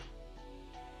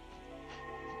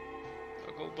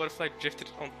 A gold butterfly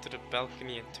drifted onto the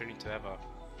balcony and turned into Eva.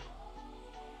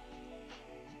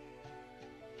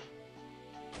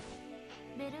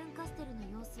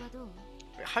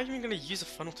 How are you even gonna use a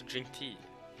funnel to drink tea?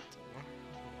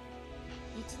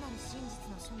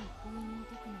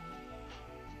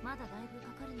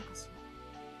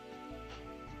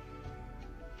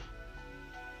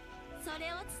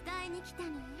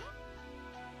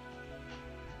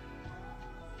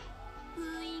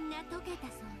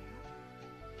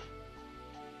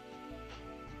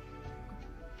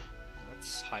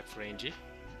 That's hype for Angie.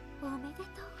 おめでとう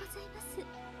ございます。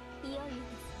いよいよですね。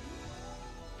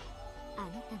あな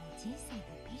たの人生の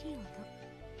ピリオド。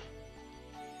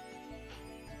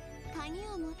鍵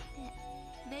を持って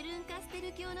ベルンカステ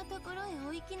ル教のところへ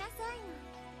お行きなさいな。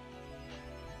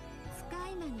スカ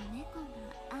イマの猫が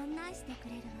案内してく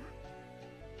れるわ。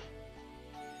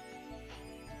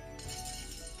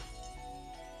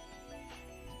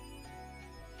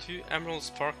Two emerald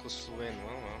sparkles flew in.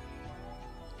 Well, well.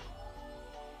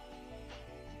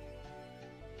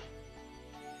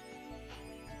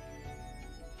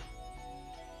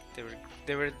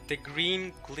 They were the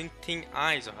green glinting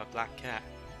eyes of a black cat.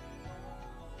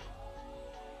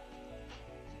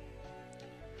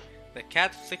 The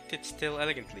cat flicked its tail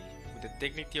elegantly, with the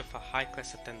dignity of a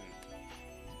high-class attendant.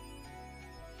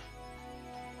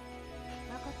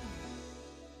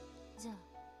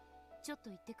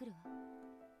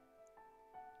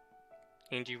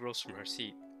 Angie rose from her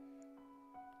seat.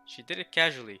 She did it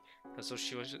casually, as though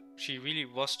she really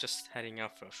was just heading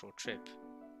out for a short trip.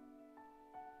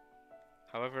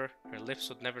 However, her lips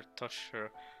would never touch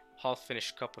her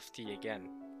half-finished cup of tea again.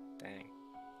 Dang.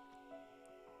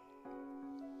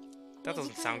 That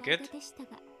doesn't sound good.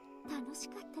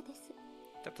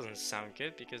 That doesn't sound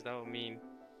good, because that would mean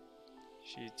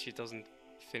she doesn't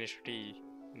finish her tea,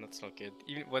 and that's not good.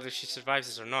 Even whether she survives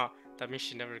this or not, that means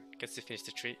she never gets to finish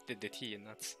the tea, and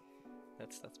that's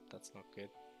not good.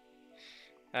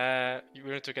 We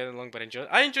weren't together long, but I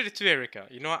enjoyed it too, Erika.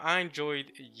 You know what? I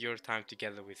enjoyed your time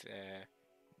together with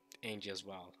Angie as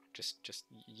well. Just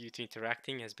you two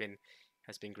interacting has been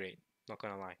great. Not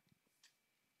gonna lie.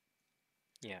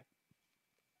 Yeah.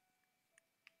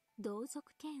 同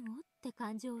族嫌悪って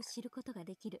感情を知ることが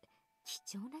できる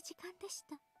貴重な時間でし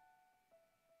た。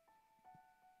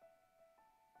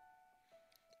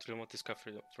To learn what discuss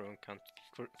for your own kind,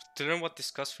 to learn what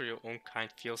discuss for your own kind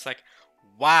feels like.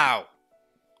 Wow,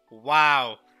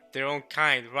 wow, their own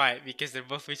kind, right? Because they're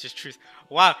both witches' truth.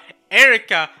 Wow,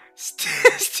 Erika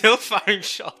still firing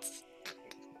shots.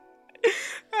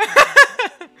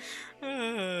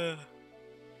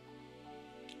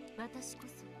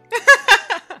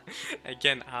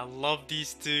 Again, I love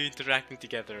these two interacting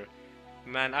together.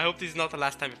 Man, I hope this is not the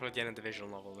last time before the end of the visual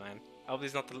novel, man. I hope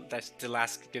this is not the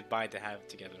last goodbye they have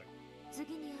together.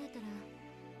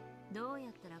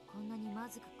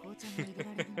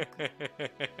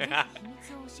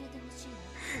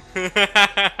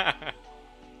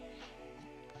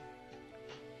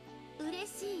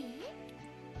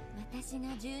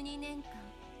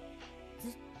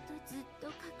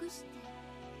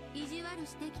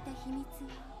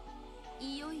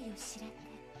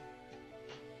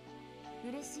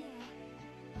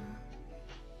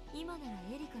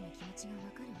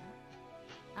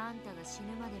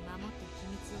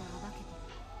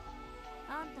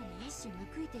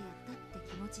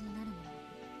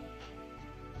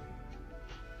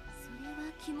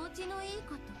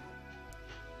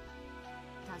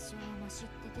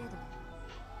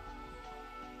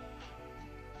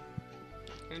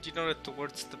 Angie nodded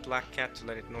towards the black cat to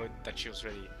let it know that she was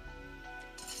ready.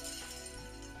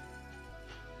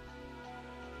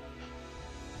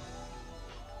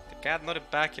 The cat nodded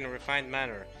back in a refined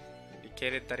manner,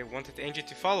 indicated that it wanted Angie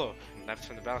to follow, and left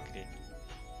from the balcony.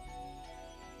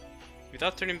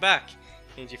 Without turning back,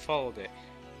 Angie followed it,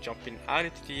 jumping out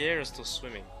into the air as though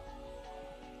swimming.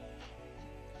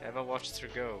 Eva watched her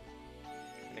go.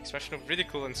 An expression of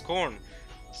ridicule and scorn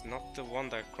was not the one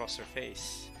that crossed her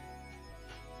face.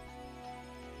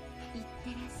 いっ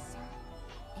てらっしゃ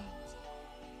い、エンジ。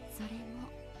それも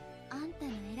あんた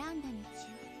の選んだ道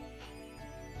よ。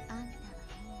あんたは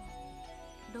も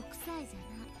う6歳じゃ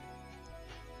ない、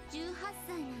18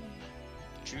歳なのよ。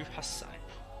18歳。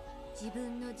自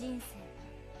分の人生は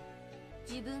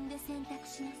自分で選択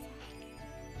しなさい。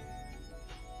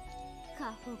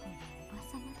過保護なおば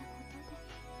さまだこ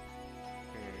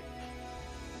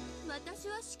とで。私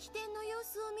は式典の様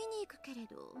子を見に行くけれ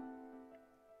ど、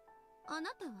あ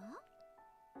なたは？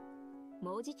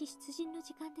もうじき出陣の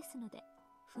時間ですので、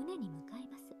船に向かい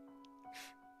ます。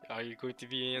Are you going to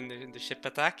be in the ship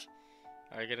attack?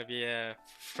 Are you going to be a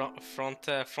front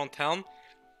helm?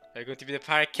 Are you going to be the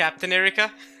pirate captain, Erika?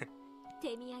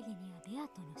 手土産にはベア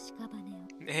との屍を。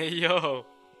Hey yo!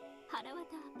 腹渡は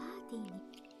パーティーに。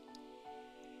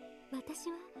私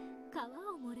は皮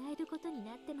をもらえることに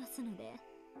なってますので、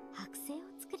剥製を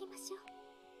作りましょう。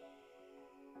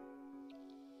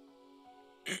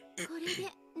これ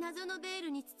で謎のベー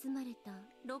ルに包まれた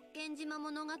六軒島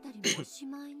物語もおし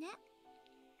まいね。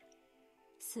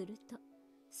すると、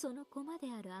その駒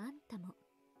であるあんたも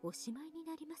おしまいに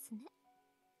なりますね。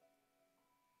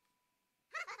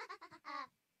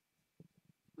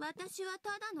私は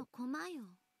ただの駒よ。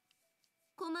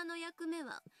駒の役目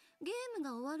はゲーム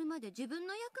が終わるまで自分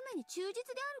の役目に忠実で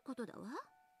あることだわ。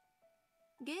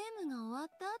ゲームが終わっ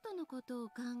た後のことを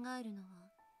考えるのは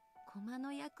駒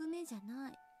の役目じゃな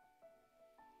い。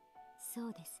そ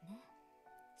うですね。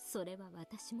それは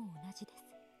私も同じです。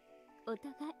お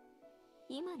互い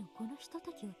今のこのひと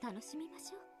ときを楽しみま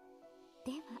しょう。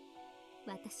では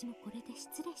私もこれで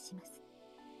失礼します。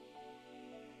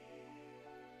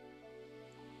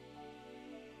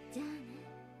じゃあね、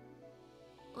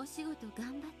お仕事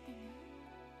頑張ってね。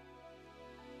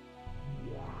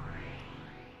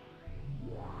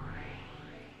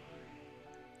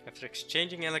After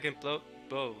exchanging elegant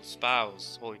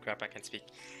bows, holy crap, I can't speak,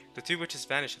 the two witches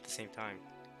vanished at the same time.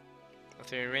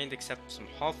 Nothing remained except some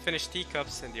half-finished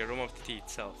teacups and the aroma of the tea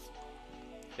itself.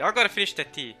 Y'all gotta finish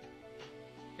that tea.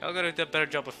 Y'all gotta do a better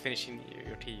job of finishing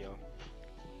your tea, yo.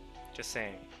 Just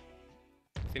saying.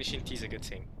 Finishing tea is a good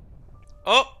thing.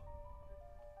 Oh!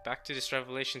 Back to this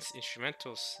Revelations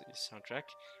instrumentals soundtrack.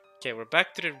 Okay, we're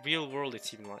back to the real world, it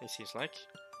seems like.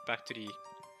 Back to the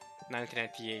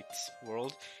 1998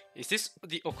 world. Is this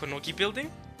the Okonogi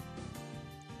building?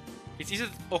 It's either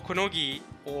Okonogi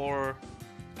or...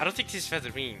 I don't think this is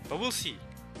Featherine, but we'll see.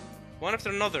 One after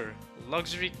another,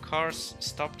 luxury cars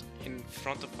stopped in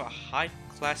front of a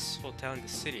high-class hotel in the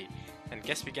city, and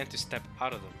guests began to step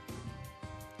out of them.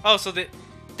 Oh, so the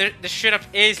straight up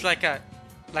is like a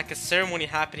ceremony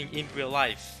happening in real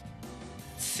life,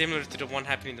 similar to the one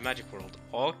happening in the Magic World.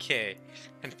 Okay,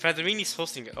 and Featherine is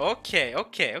hosting it. Okay.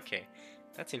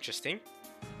 That's interesting.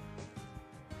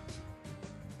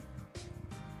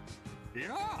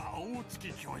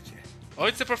 Oh,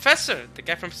 it's the professor, the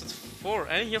guy from episode 4,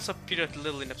 and he also appeared a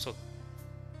little in episode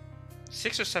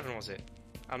 6 or 7, was it?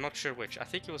 I'm not sure which. I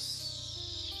think it was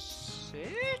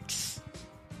 6?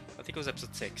 I think it was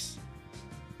episode 6.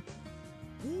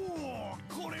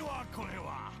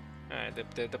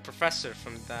 The professor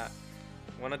from that,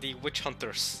 one of the witch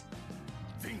hunters.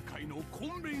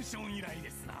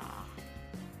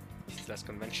 This last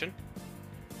convention.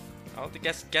 All the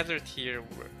guests gathered here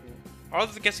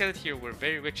were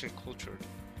very rich and cultured.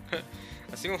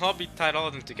 A single hobby tied all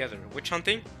of them together. Witch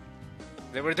hunting?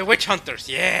 They were the witch hunters,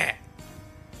 yeah!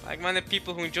 Like-minded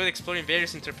people who enjoyed exploring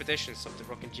various interpretations of the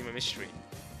Rokkenjima mystery.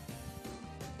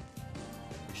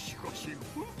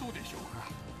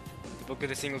 The Book of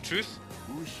the Single Truth?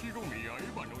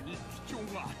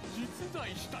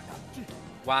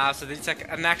 Wow, so it's like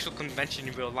an actual convention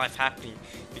in real life happening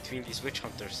between these witch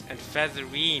hunters, and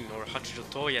Featherine or Hachijo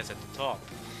Toya is at the top.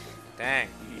 Dang.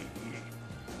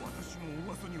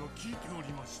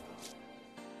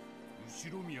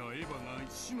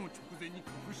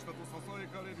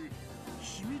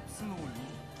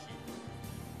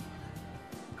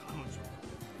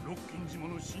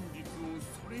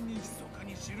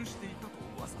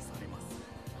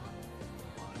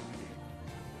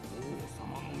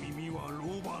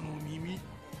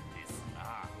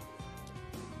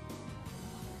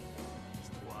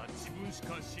 し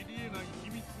か知り得ない秘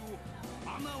密を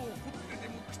穴を掘ってで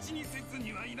も口にせず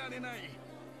にはいられない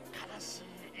悲しい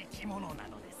生き物な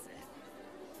のです。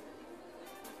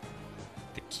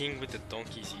 The king with the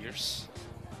donkey's ears?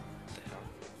 What the hell?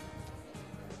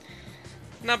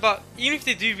 No, but even if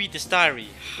they do read this diary,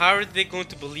 how are they going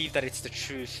to believe that it's the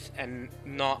truth and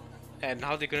not, and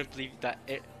how are they going to believe that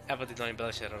Eva did not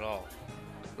embellish it at all?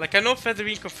 Like, I know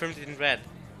Federine confirmed it in red,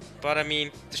 but I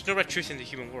mean, there's no red truth in the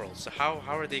human world, so how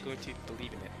are they going to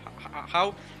believe in it?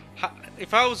 How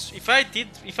if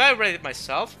I read it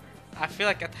myself, I feel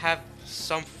like I'd have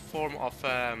some form of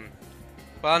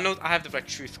well, I know I have the red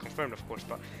truth confirmed, of course,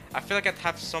 but I feel like I'd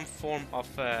have some form of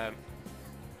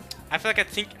I feel like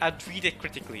I'd read it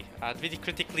critically. I'd read it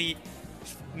critically,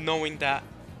 knowing that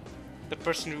the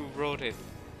person who wrote it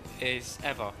is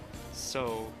Eva.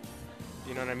 So,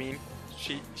 you know what I mean?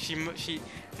 She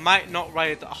might not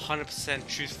write it 100%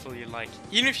 truthfully. Like,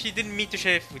 even if she didn't mean to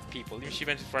share it with people, even if she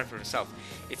meant to write for herself,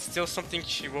 it's still something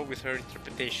she wrote with her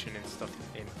interpretation and stuff.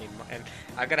 And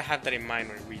I gotta have that in mind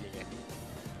when reading it.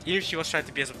 Even if she was trying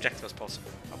to be as objective as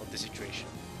possible about the situation.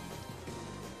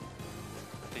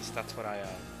 At least that's what I.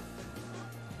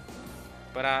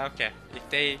 But okay, if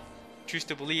they choose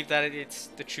to believe that it's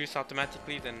the truth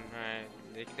automatically, then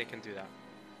they can do that.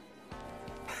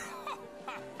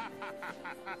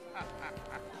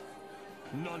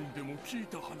 何でも聞い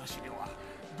た話では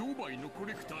ドバイのコ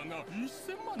レクターが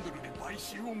1000万ドルで買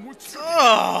収を持ちかけ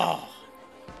て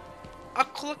I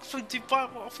collect from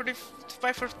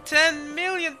Dubai for $10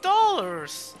 million.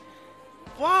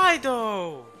 Why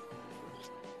though?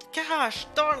 Gosh,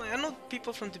 darling, I know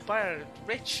people from Dubai are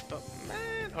rich, but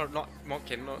man, or not,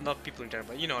 okay, not people in general,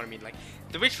 but you know what I mean. Like,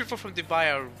 the rich people from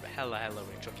Dubai are hella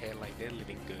rich, okay? Like, they're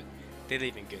living good. They're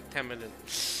living good.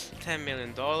 $10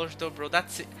 million though, bro.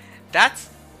 That's it.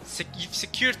 You've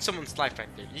secured someone's life right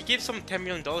there. You give someone $10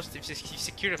 million, you've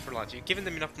secured it for life. You've given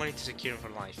them enough money to secure them for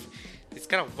life. It's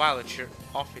kind of wild that you're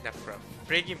offering that for a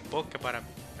friggin' book about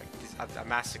a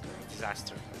massacre, a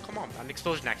disaster. Come on, an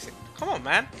explosion accident. Come on,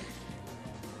 man.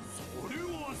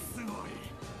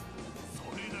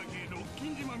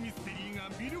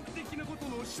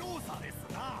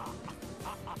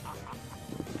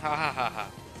 Ha ha ha ha.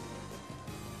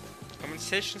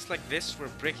 Conversations like this were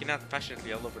breaking out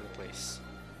passionately all over the place.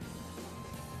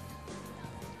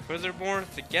 Furthermore,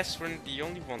 the guests weren't the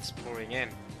only ones pouring in.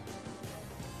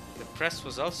 The press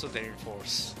was also there in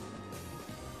force.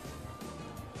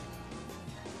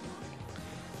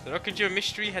 The Rokujiro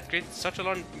mystery had created such a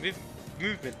large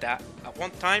movement that, at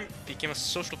one time, it became a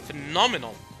social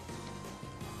phenomenon.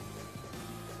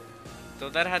 Though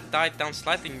that had died down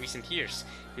slightly in recent years,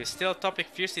 it was still a topic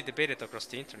fiercely debated across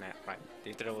the internet. Right,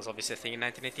 the internet was obviously a thing in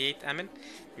 1988, Amin.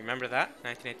 Remember that?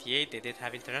 1988, they did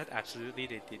have internet, absolutely,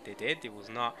 they did. It was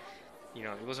not, you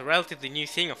know, it was a relatively new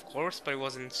thing, of course, but it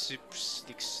wasn't super,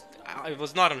 it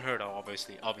was not unheard of,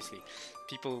 obviously.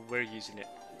 People were using it.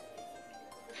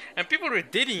 And people were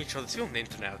dating each other too on the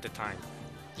internet at the time.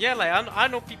 Yeah, like, I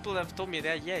know people have told me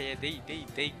that, yeah, they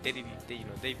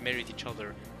married each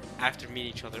other after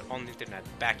meeting each other on the internet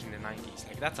back in the 90s.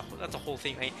 Like, that's a whole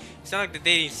thing. Like, it's not like the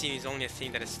dating scene is only a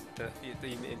thing that is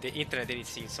the internet dating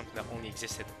scene is something that only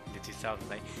existed in the 2000s.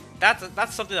 Like,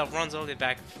 that's something that runs all the way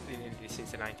back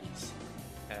since the 90s.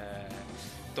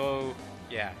 Though,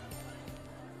 yeah,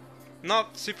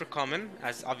 not super common,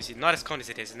 as obviously not as common as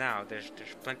it is now. There's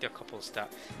plenty of couples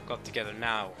that got together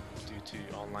now due to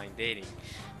online dating,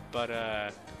 but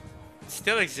it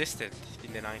still existed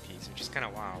in the 90s, which is kind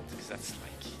of wild because that's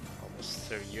like almost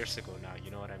 30 years ago now,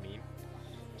 you know what I mean?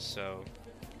 So,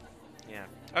 yeah.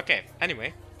 Okay,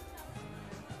 anyway.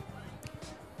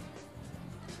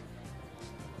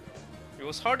 It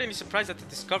was hardly any surprise that the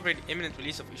discovery and imminent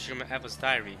release of Ushiruma Eva's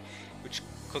diary, which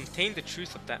contained the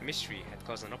truth of that mystery, had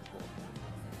caused an uproar.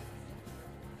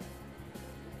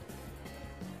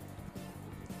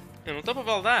 And on top of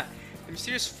all that, the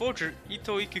mysterious forger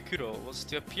Ito Ikukuro was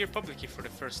to appear publicly for the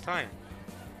first time.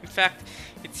 In fact,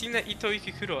 it seemed that Ito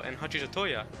Ikukuro and Hachiro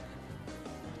Toya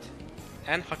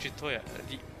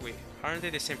wait, aren't they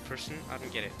the same person? I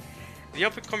don't get it. The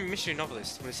up-and-coming mystery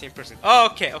novelists were the same person. Oh,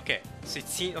 okay. So it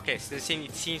seems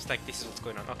it seems like this is what's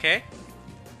going on. Okay,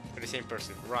 they're the same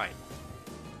person, right?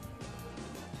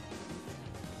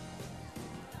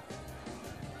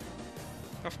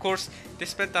 Of course,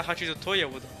 this meant that Hachiro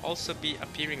Toya would also be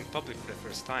appearing in public for the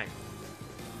first time.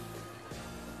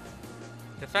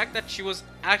 The fact that she was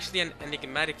actually an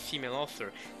enigmatic female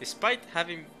author, despite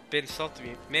having been thought to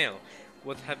be male,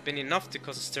 would have been enough to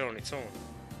cause a stir on its own.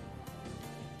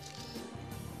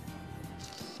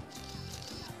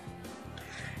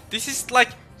 This is like,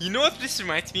 you know what this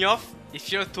reminds me of?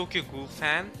 If you're a Tokyo Ghoul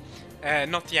fan,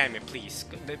 Not the anime, please.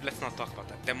 Let's not talk about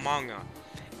that. The manga.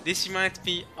 This reminds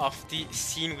me of the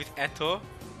scene with Eto.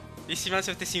 This reminds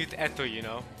me of the scene with Eto, you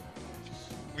know.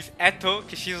 With Eto,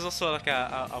 because she was also like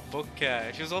a book,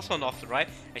 she was also an author, right?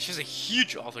 And she was a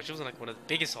huge author. She was like one of the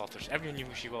biggest authors. Everyone knew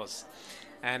who she was.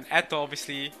 And Eto,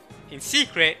 obviously, in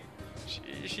secret,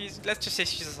 she's, let's just say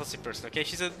she's a saucy person, okay?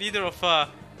 She's a leader of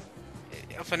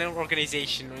an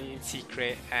organization in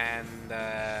secret, and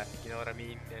you know what I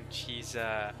mean. And she's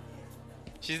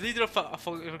leader of an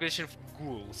organization of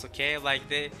ghouls, okay? Like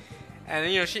they,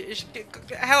 and you know she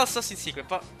hella sus in secret,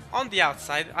 but on the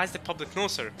outside, as the public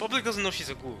knows her, public doesn't know she's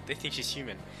a ghoul. They think she's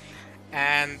human,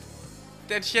 and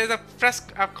then she has a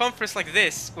conference like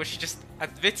this where she just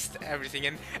admits to everything,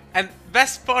 and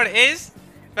best part is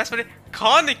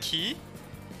Kaneki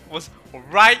was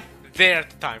right there at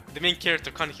the time. The main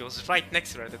character Kaneki was right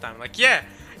next to her at the time. Like, yeah,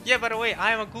 by the way,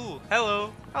 I am a ghoul.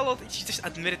 Hello. She just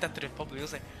admitted that to the public.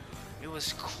 It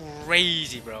was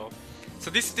crazy, bro. So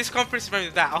this conference reminded me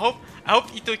of that. I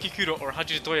hope Ito Kikuro or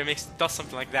Hajiri Toya does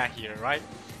something like that here, right?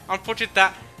 Unfortunate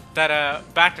that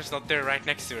Batter's not there right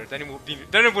next to her. Then it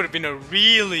would have been a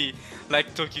really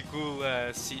like Tokyo-ghoul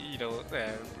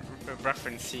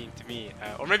reference scene to me,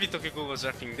 or maybe Tokyo-ghoul was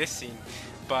referencing this scene,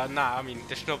 but nah, I mean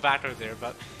there's no Batter there.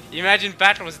 But imagine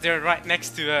Batter was there right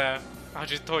next to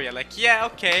Hajiri Toya, like, yeah,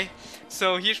 okay,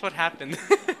 so here's what happened.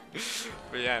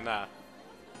 But yeah, nah.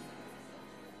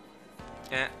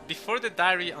 Before the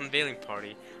diary unveiling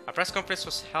party, a press conference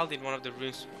was held in one of the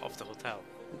rooms of the hotel.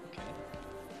 Okay.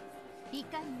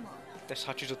 There's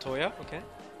Hachiro Toya, okay.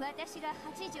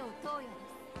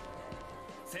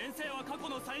 先生は過去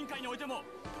のサイン会においても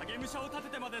影武者を立て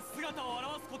てまで姿を現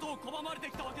すことを拒まれ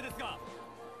てきたわけですが、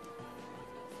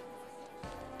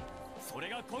それ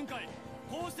が今回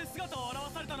こうして姿を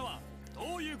現されたのは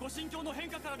どういうご心境の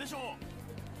変化からでしょう。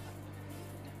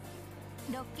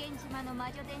六軒島の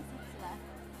魔女伝説は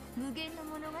無限の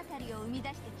物語を生み出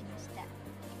してきました。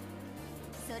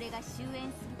それが終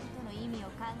焉することの意味を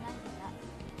考えれ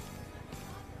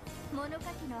ば、物書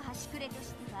きの端くれと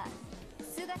しては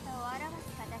姿を現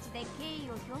す形で敬意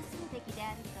を表するべきで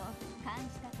あると感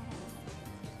じたからです。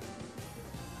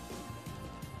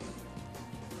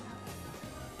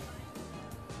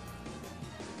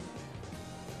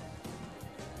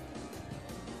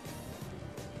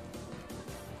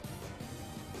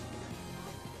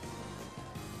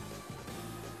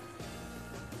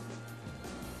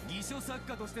偽書作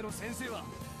家としての先生は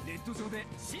ネット上で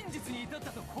真実に至っ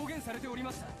たと公言されており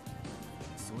ました。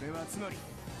それはつまり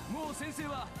もう先生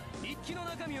は日記の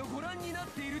中身をご覧になっ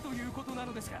ているということな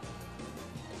のですか。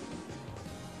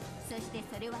そして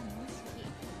それはもうじき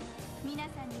皆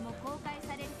さんにも公開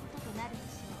されることとなるでし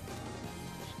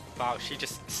ょう。 Wow, she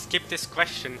just skipped this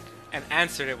question and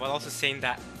answered it while also saying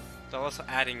that, while also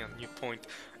adding a new point,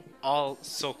 all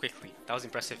so quickly. That was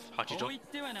impressive, Hachijo.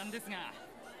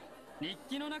 日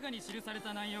記の中に記され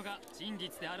た内容が真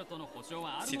実であるとの保証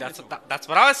はある See, のでしょう。 that's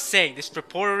what I was saying. This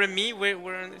reporter and me, we're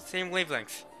on the same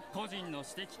wavelength. 個人の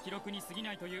私的記録に過ぎ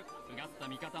ないといううがった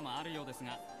見方もあるようです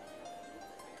が。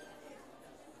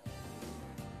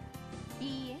い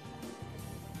いえ。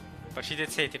 But she did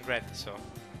say it in red, so.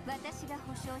 私が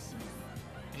保証します。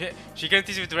 Yeah, she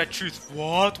guarantees it with the red truth.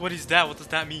 What? What is that? What does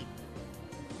that mean?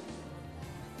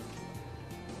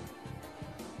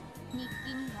 日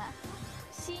記には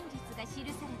真実が記され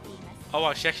ています。 Oh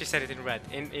wow, she actually said it in red,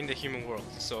 in the human world.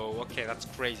 So, okay, that's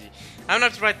crazy. I'm gonna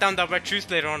have to write down that red truth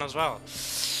later on as well.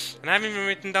 And I haven't even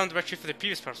written down the red truth for the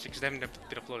previous parts because they haven't been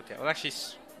uploaded yet. Well, actually,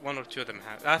 one or two of them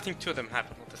have. I think two of them have,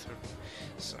 but not the third one.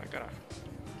 So I gotta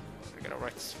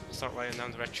start writing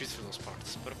down the red truth for those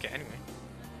parts. But okay, anyway.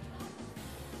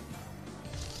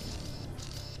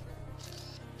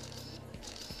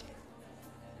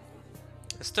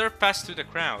 A stir passed through the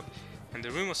crowd, and the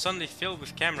room was suddenly filled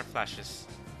with camera flashes.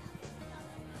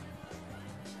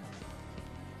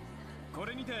 こ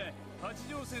れにて八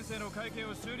条先生の会見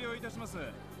を終了いたします。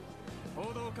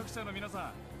報道各社の皆さ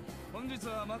ん、本日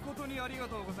は誠にありが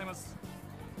とうございます。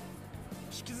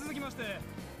引き続きまして、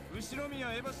後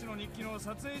宮エバ氏の日記の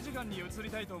撮影時間に移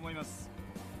りたいと思います。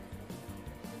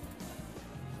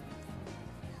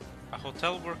 A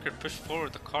hotel worker pushed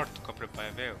forward the cart covered by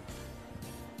a veil.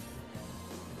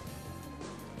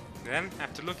 Then,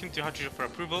 after looking to Hachiro for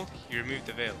approval, he removed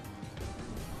the veil.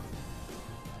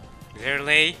 There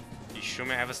lay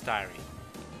Yushime Eva's diary.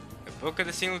 The book of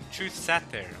the single truth sat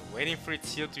there, waiting for its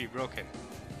seal to be broken.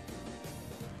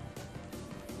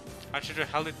 Hachiro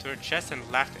held it to her chest and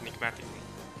laughed enigmatically.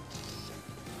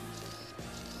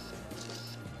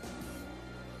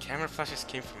 Camera flashes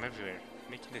came from everywhere,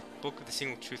 making the book of the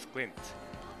single truth glint.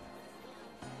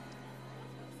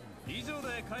 以上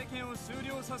で会見を終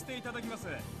了させていただきます。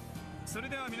それ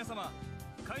では皆様、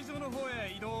会場の方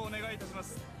へ移動をお願いいたしま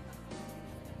す。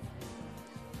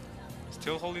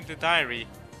 Still holding the diary,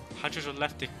 Hachijo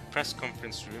left the press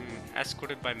conference room,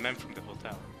 escorted by men from the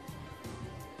hotel.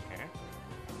 Okay.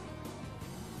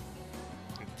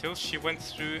 Until she went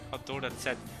through a door that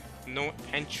said, "No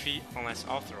entry unless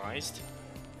authorized."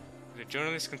 The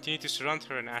journalists continued to surround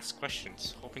her and ask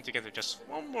questions, hoping to get just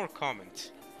one more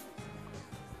comment.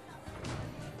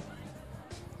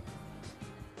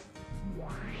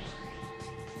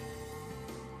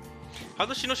 How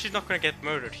does she know she's not gonna get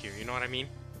murdered here, you know what I mean?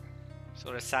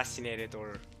 Or assassinated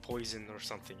or poisoned or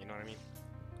something, you know what I mean?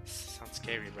 Sounds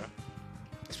scary, bro.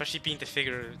 Especially being the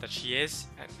figure that she is.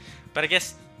 But I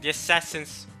guess the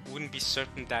assassins wouldn't be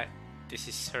certain that this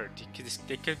is her.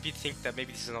 They could be think that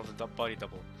maybe this is another body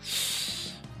double.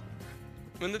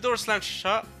 When the door slammed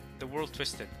shut, the world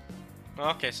twisted.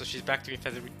 Okay, so she's back to being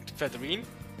Featherine.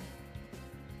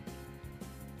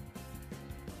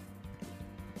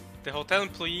 The hotel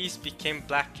employees became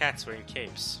black cats wearing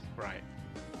capes. Right.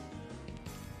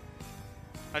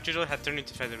 Hachijo had turned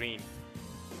into Featherine.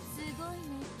 すごい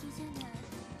熱気じゃな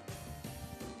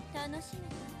い。楽しめ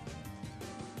た？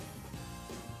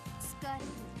疲れ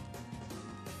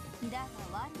る。だが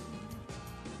悪くな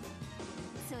い。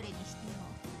それにしても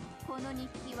この日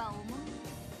記は重い。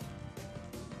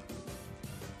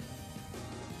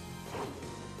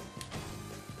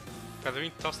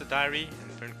Featherine tossed the diary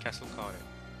and Burnt Castle caught it.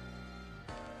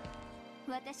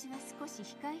 私は少し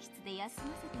控え室で休ま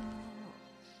せてもらおう。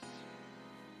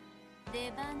出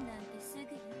番なんてすぐよ。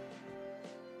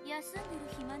休んでる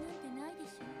暇なんてないで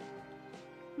しょ。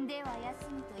では休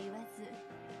むと言わず、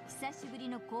久しぶり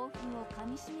の興奮をか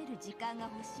みしめる時間が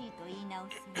欲しいと言い直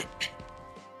す。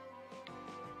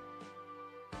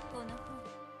この本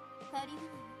借りる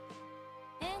わ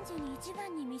よ。園児に一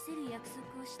番に見せる約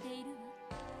束をしているわ。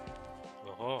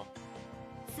Oh.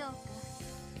 そうか。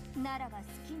ならば好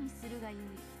きにするがよい。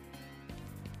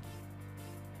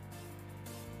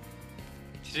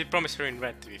She did promise her in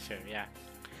red, to be fair, yeah.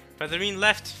 Featherine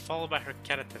left, followed by her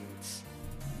cat attendants.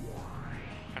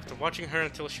 After watching her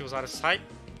until she was out of sight,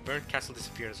 Burnt Castle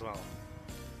disappeared as well.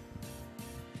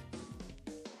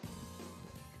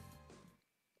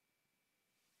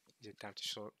 Is it time to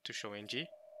show Angie?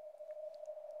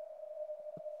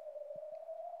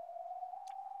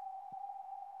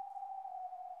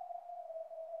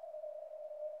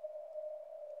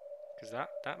 Because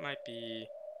that might be...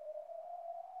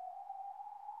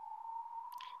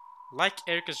 Like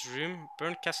Erika's room,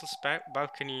 Burnt Castle's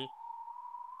balcony...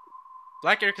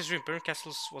 Like Erika's room, Burnt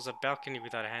Castle's was a balcony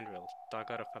without a handrail,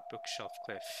 dug out of a bookshelf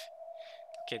cliff.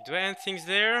 Okay, do I end things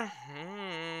there?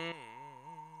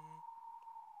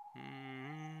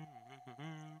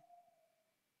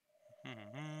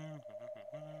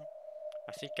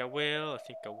 I think I will, I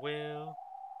think I will.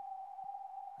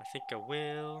 I think I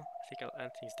will. I think I'll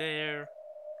end things there.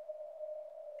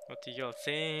 What do y'all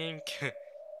think?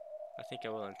 I think I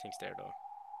will end things there though.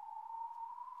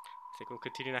 I think we'll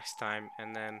continue next time,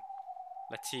 and then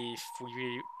let's see if we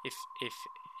really,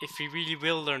 if we really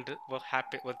will learn what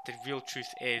happened, what the real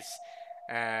truth is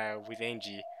with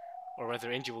Angie, or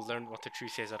whether Angie will learn what the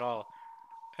truth is at all.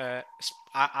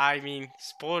 I mean,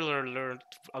 spoiler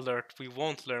alert, we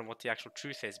won't learn what the actual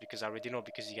truth is, because I already know,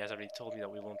 because you guys already told me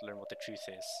that we won't learn what the truth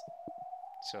is.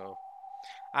 So,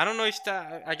 I don't know if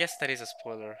that, I guess that is a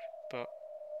spoiler, but,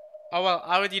 oh well,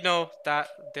 I already know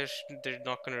that they're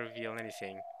not gonna reveal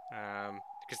anything,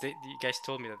 because you guys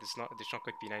told me that there's not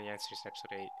going to be any answers in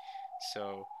episode 8,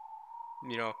 so,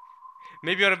 you know,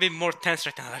 maybe I'd have been more tense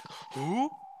right now, like, who?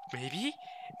 Maybe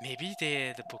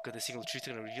the book of the single truth is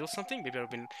gonna reveal something. Maybe I've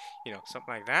been, you know,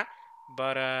 something like that.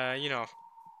 But you know,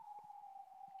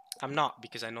 I'm not,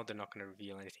 because I know they're not gonna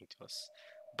reveal anything to us.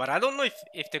 But I don't know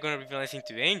if they're gonna reveal anything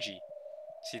to Angie.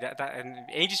 See that and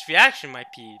Angie's reaction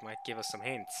might give us some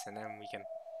hints, and then we can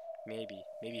maybe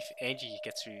if Angie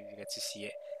gets to see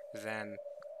it, then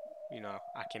you know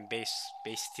I can base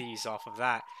theories off of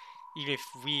that. Even if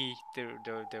we,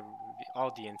 the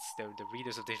audience, the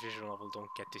readers of this visual novel,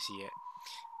 don't get to see it.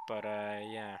 But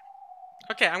yeah.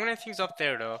 Okay, I'm gonna end things up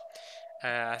there though.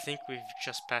 I think we've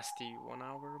just passed the 1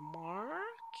 hour mark.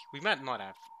 We might not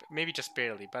have, maybe just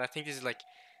barely. But I think this is like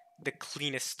the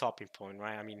cleanest stopping point,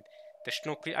 right? I mean, there's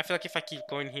no. I feel like if I keep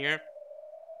going here,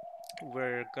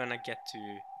 we're gonna get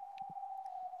to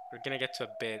a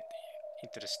bit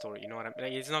into the story. You know what I mean?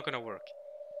 Like, it's not gonna work.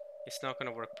 It's not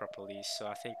gonna work properly. So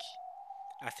I think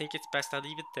it's best I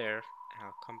leave it there.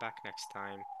 I'll come back next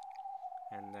time,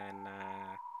 and then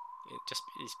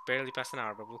it's barely past an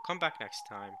hour, but we'll come back next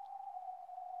time,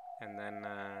 and then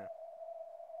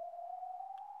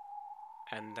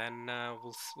and then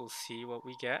we'll see what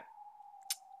we get.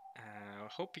 I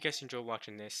hope you guys enjoy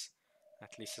watching this,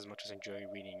 at least as much as I enjoy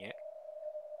reading it.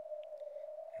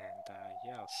 And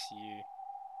yeah, I'll see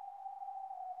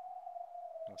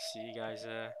you guys.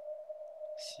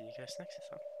 See you guys next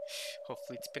time.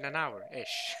 Hopefully it's been an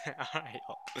hour-ish. Alright.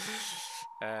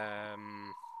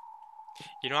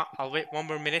 You know what? I'll wait one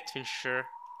more minute to ensure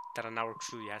that an hour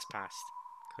truly has passed.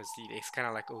 Because it's kind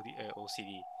of like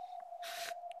OCD.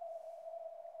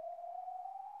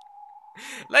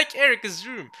 Like Erica's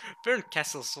room, Burnt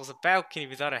Castles was a balcony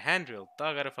without a handrail,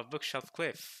 dug out of a bookshelf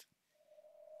cliff.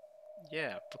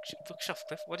 Yeah, bookshelf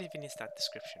cliff? What even is that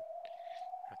description?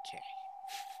 Okay.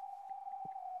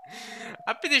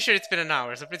 I'm pretty sure it's been an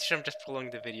hour, so I'm pretty sure I'm just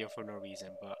prolonging the video for no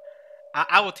reason, but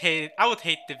I would hate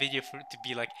the video for it to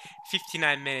be like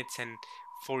 59 minutes and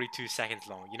 42 seconds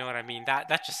long. You know what I mean? That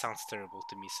just sounds terrible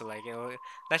to me. So like,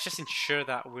 let's just ensure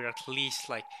that we're at least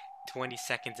like 20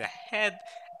 seconds ahead.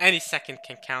 Any second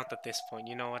can count at this point.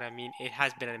 You know what I mean? It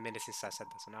has been a minute since I said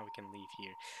that, so now we can leave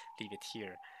it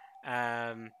here.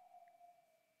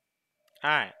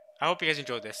 Alright. I hope you guys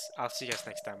enjoyed this. I'll see you guys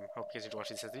next time. Hope you guys enjoyed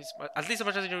watching this at least as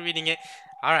much as you're reading it.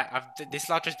 Alright, this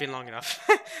lecture's been long enough.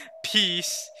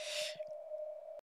 Peace.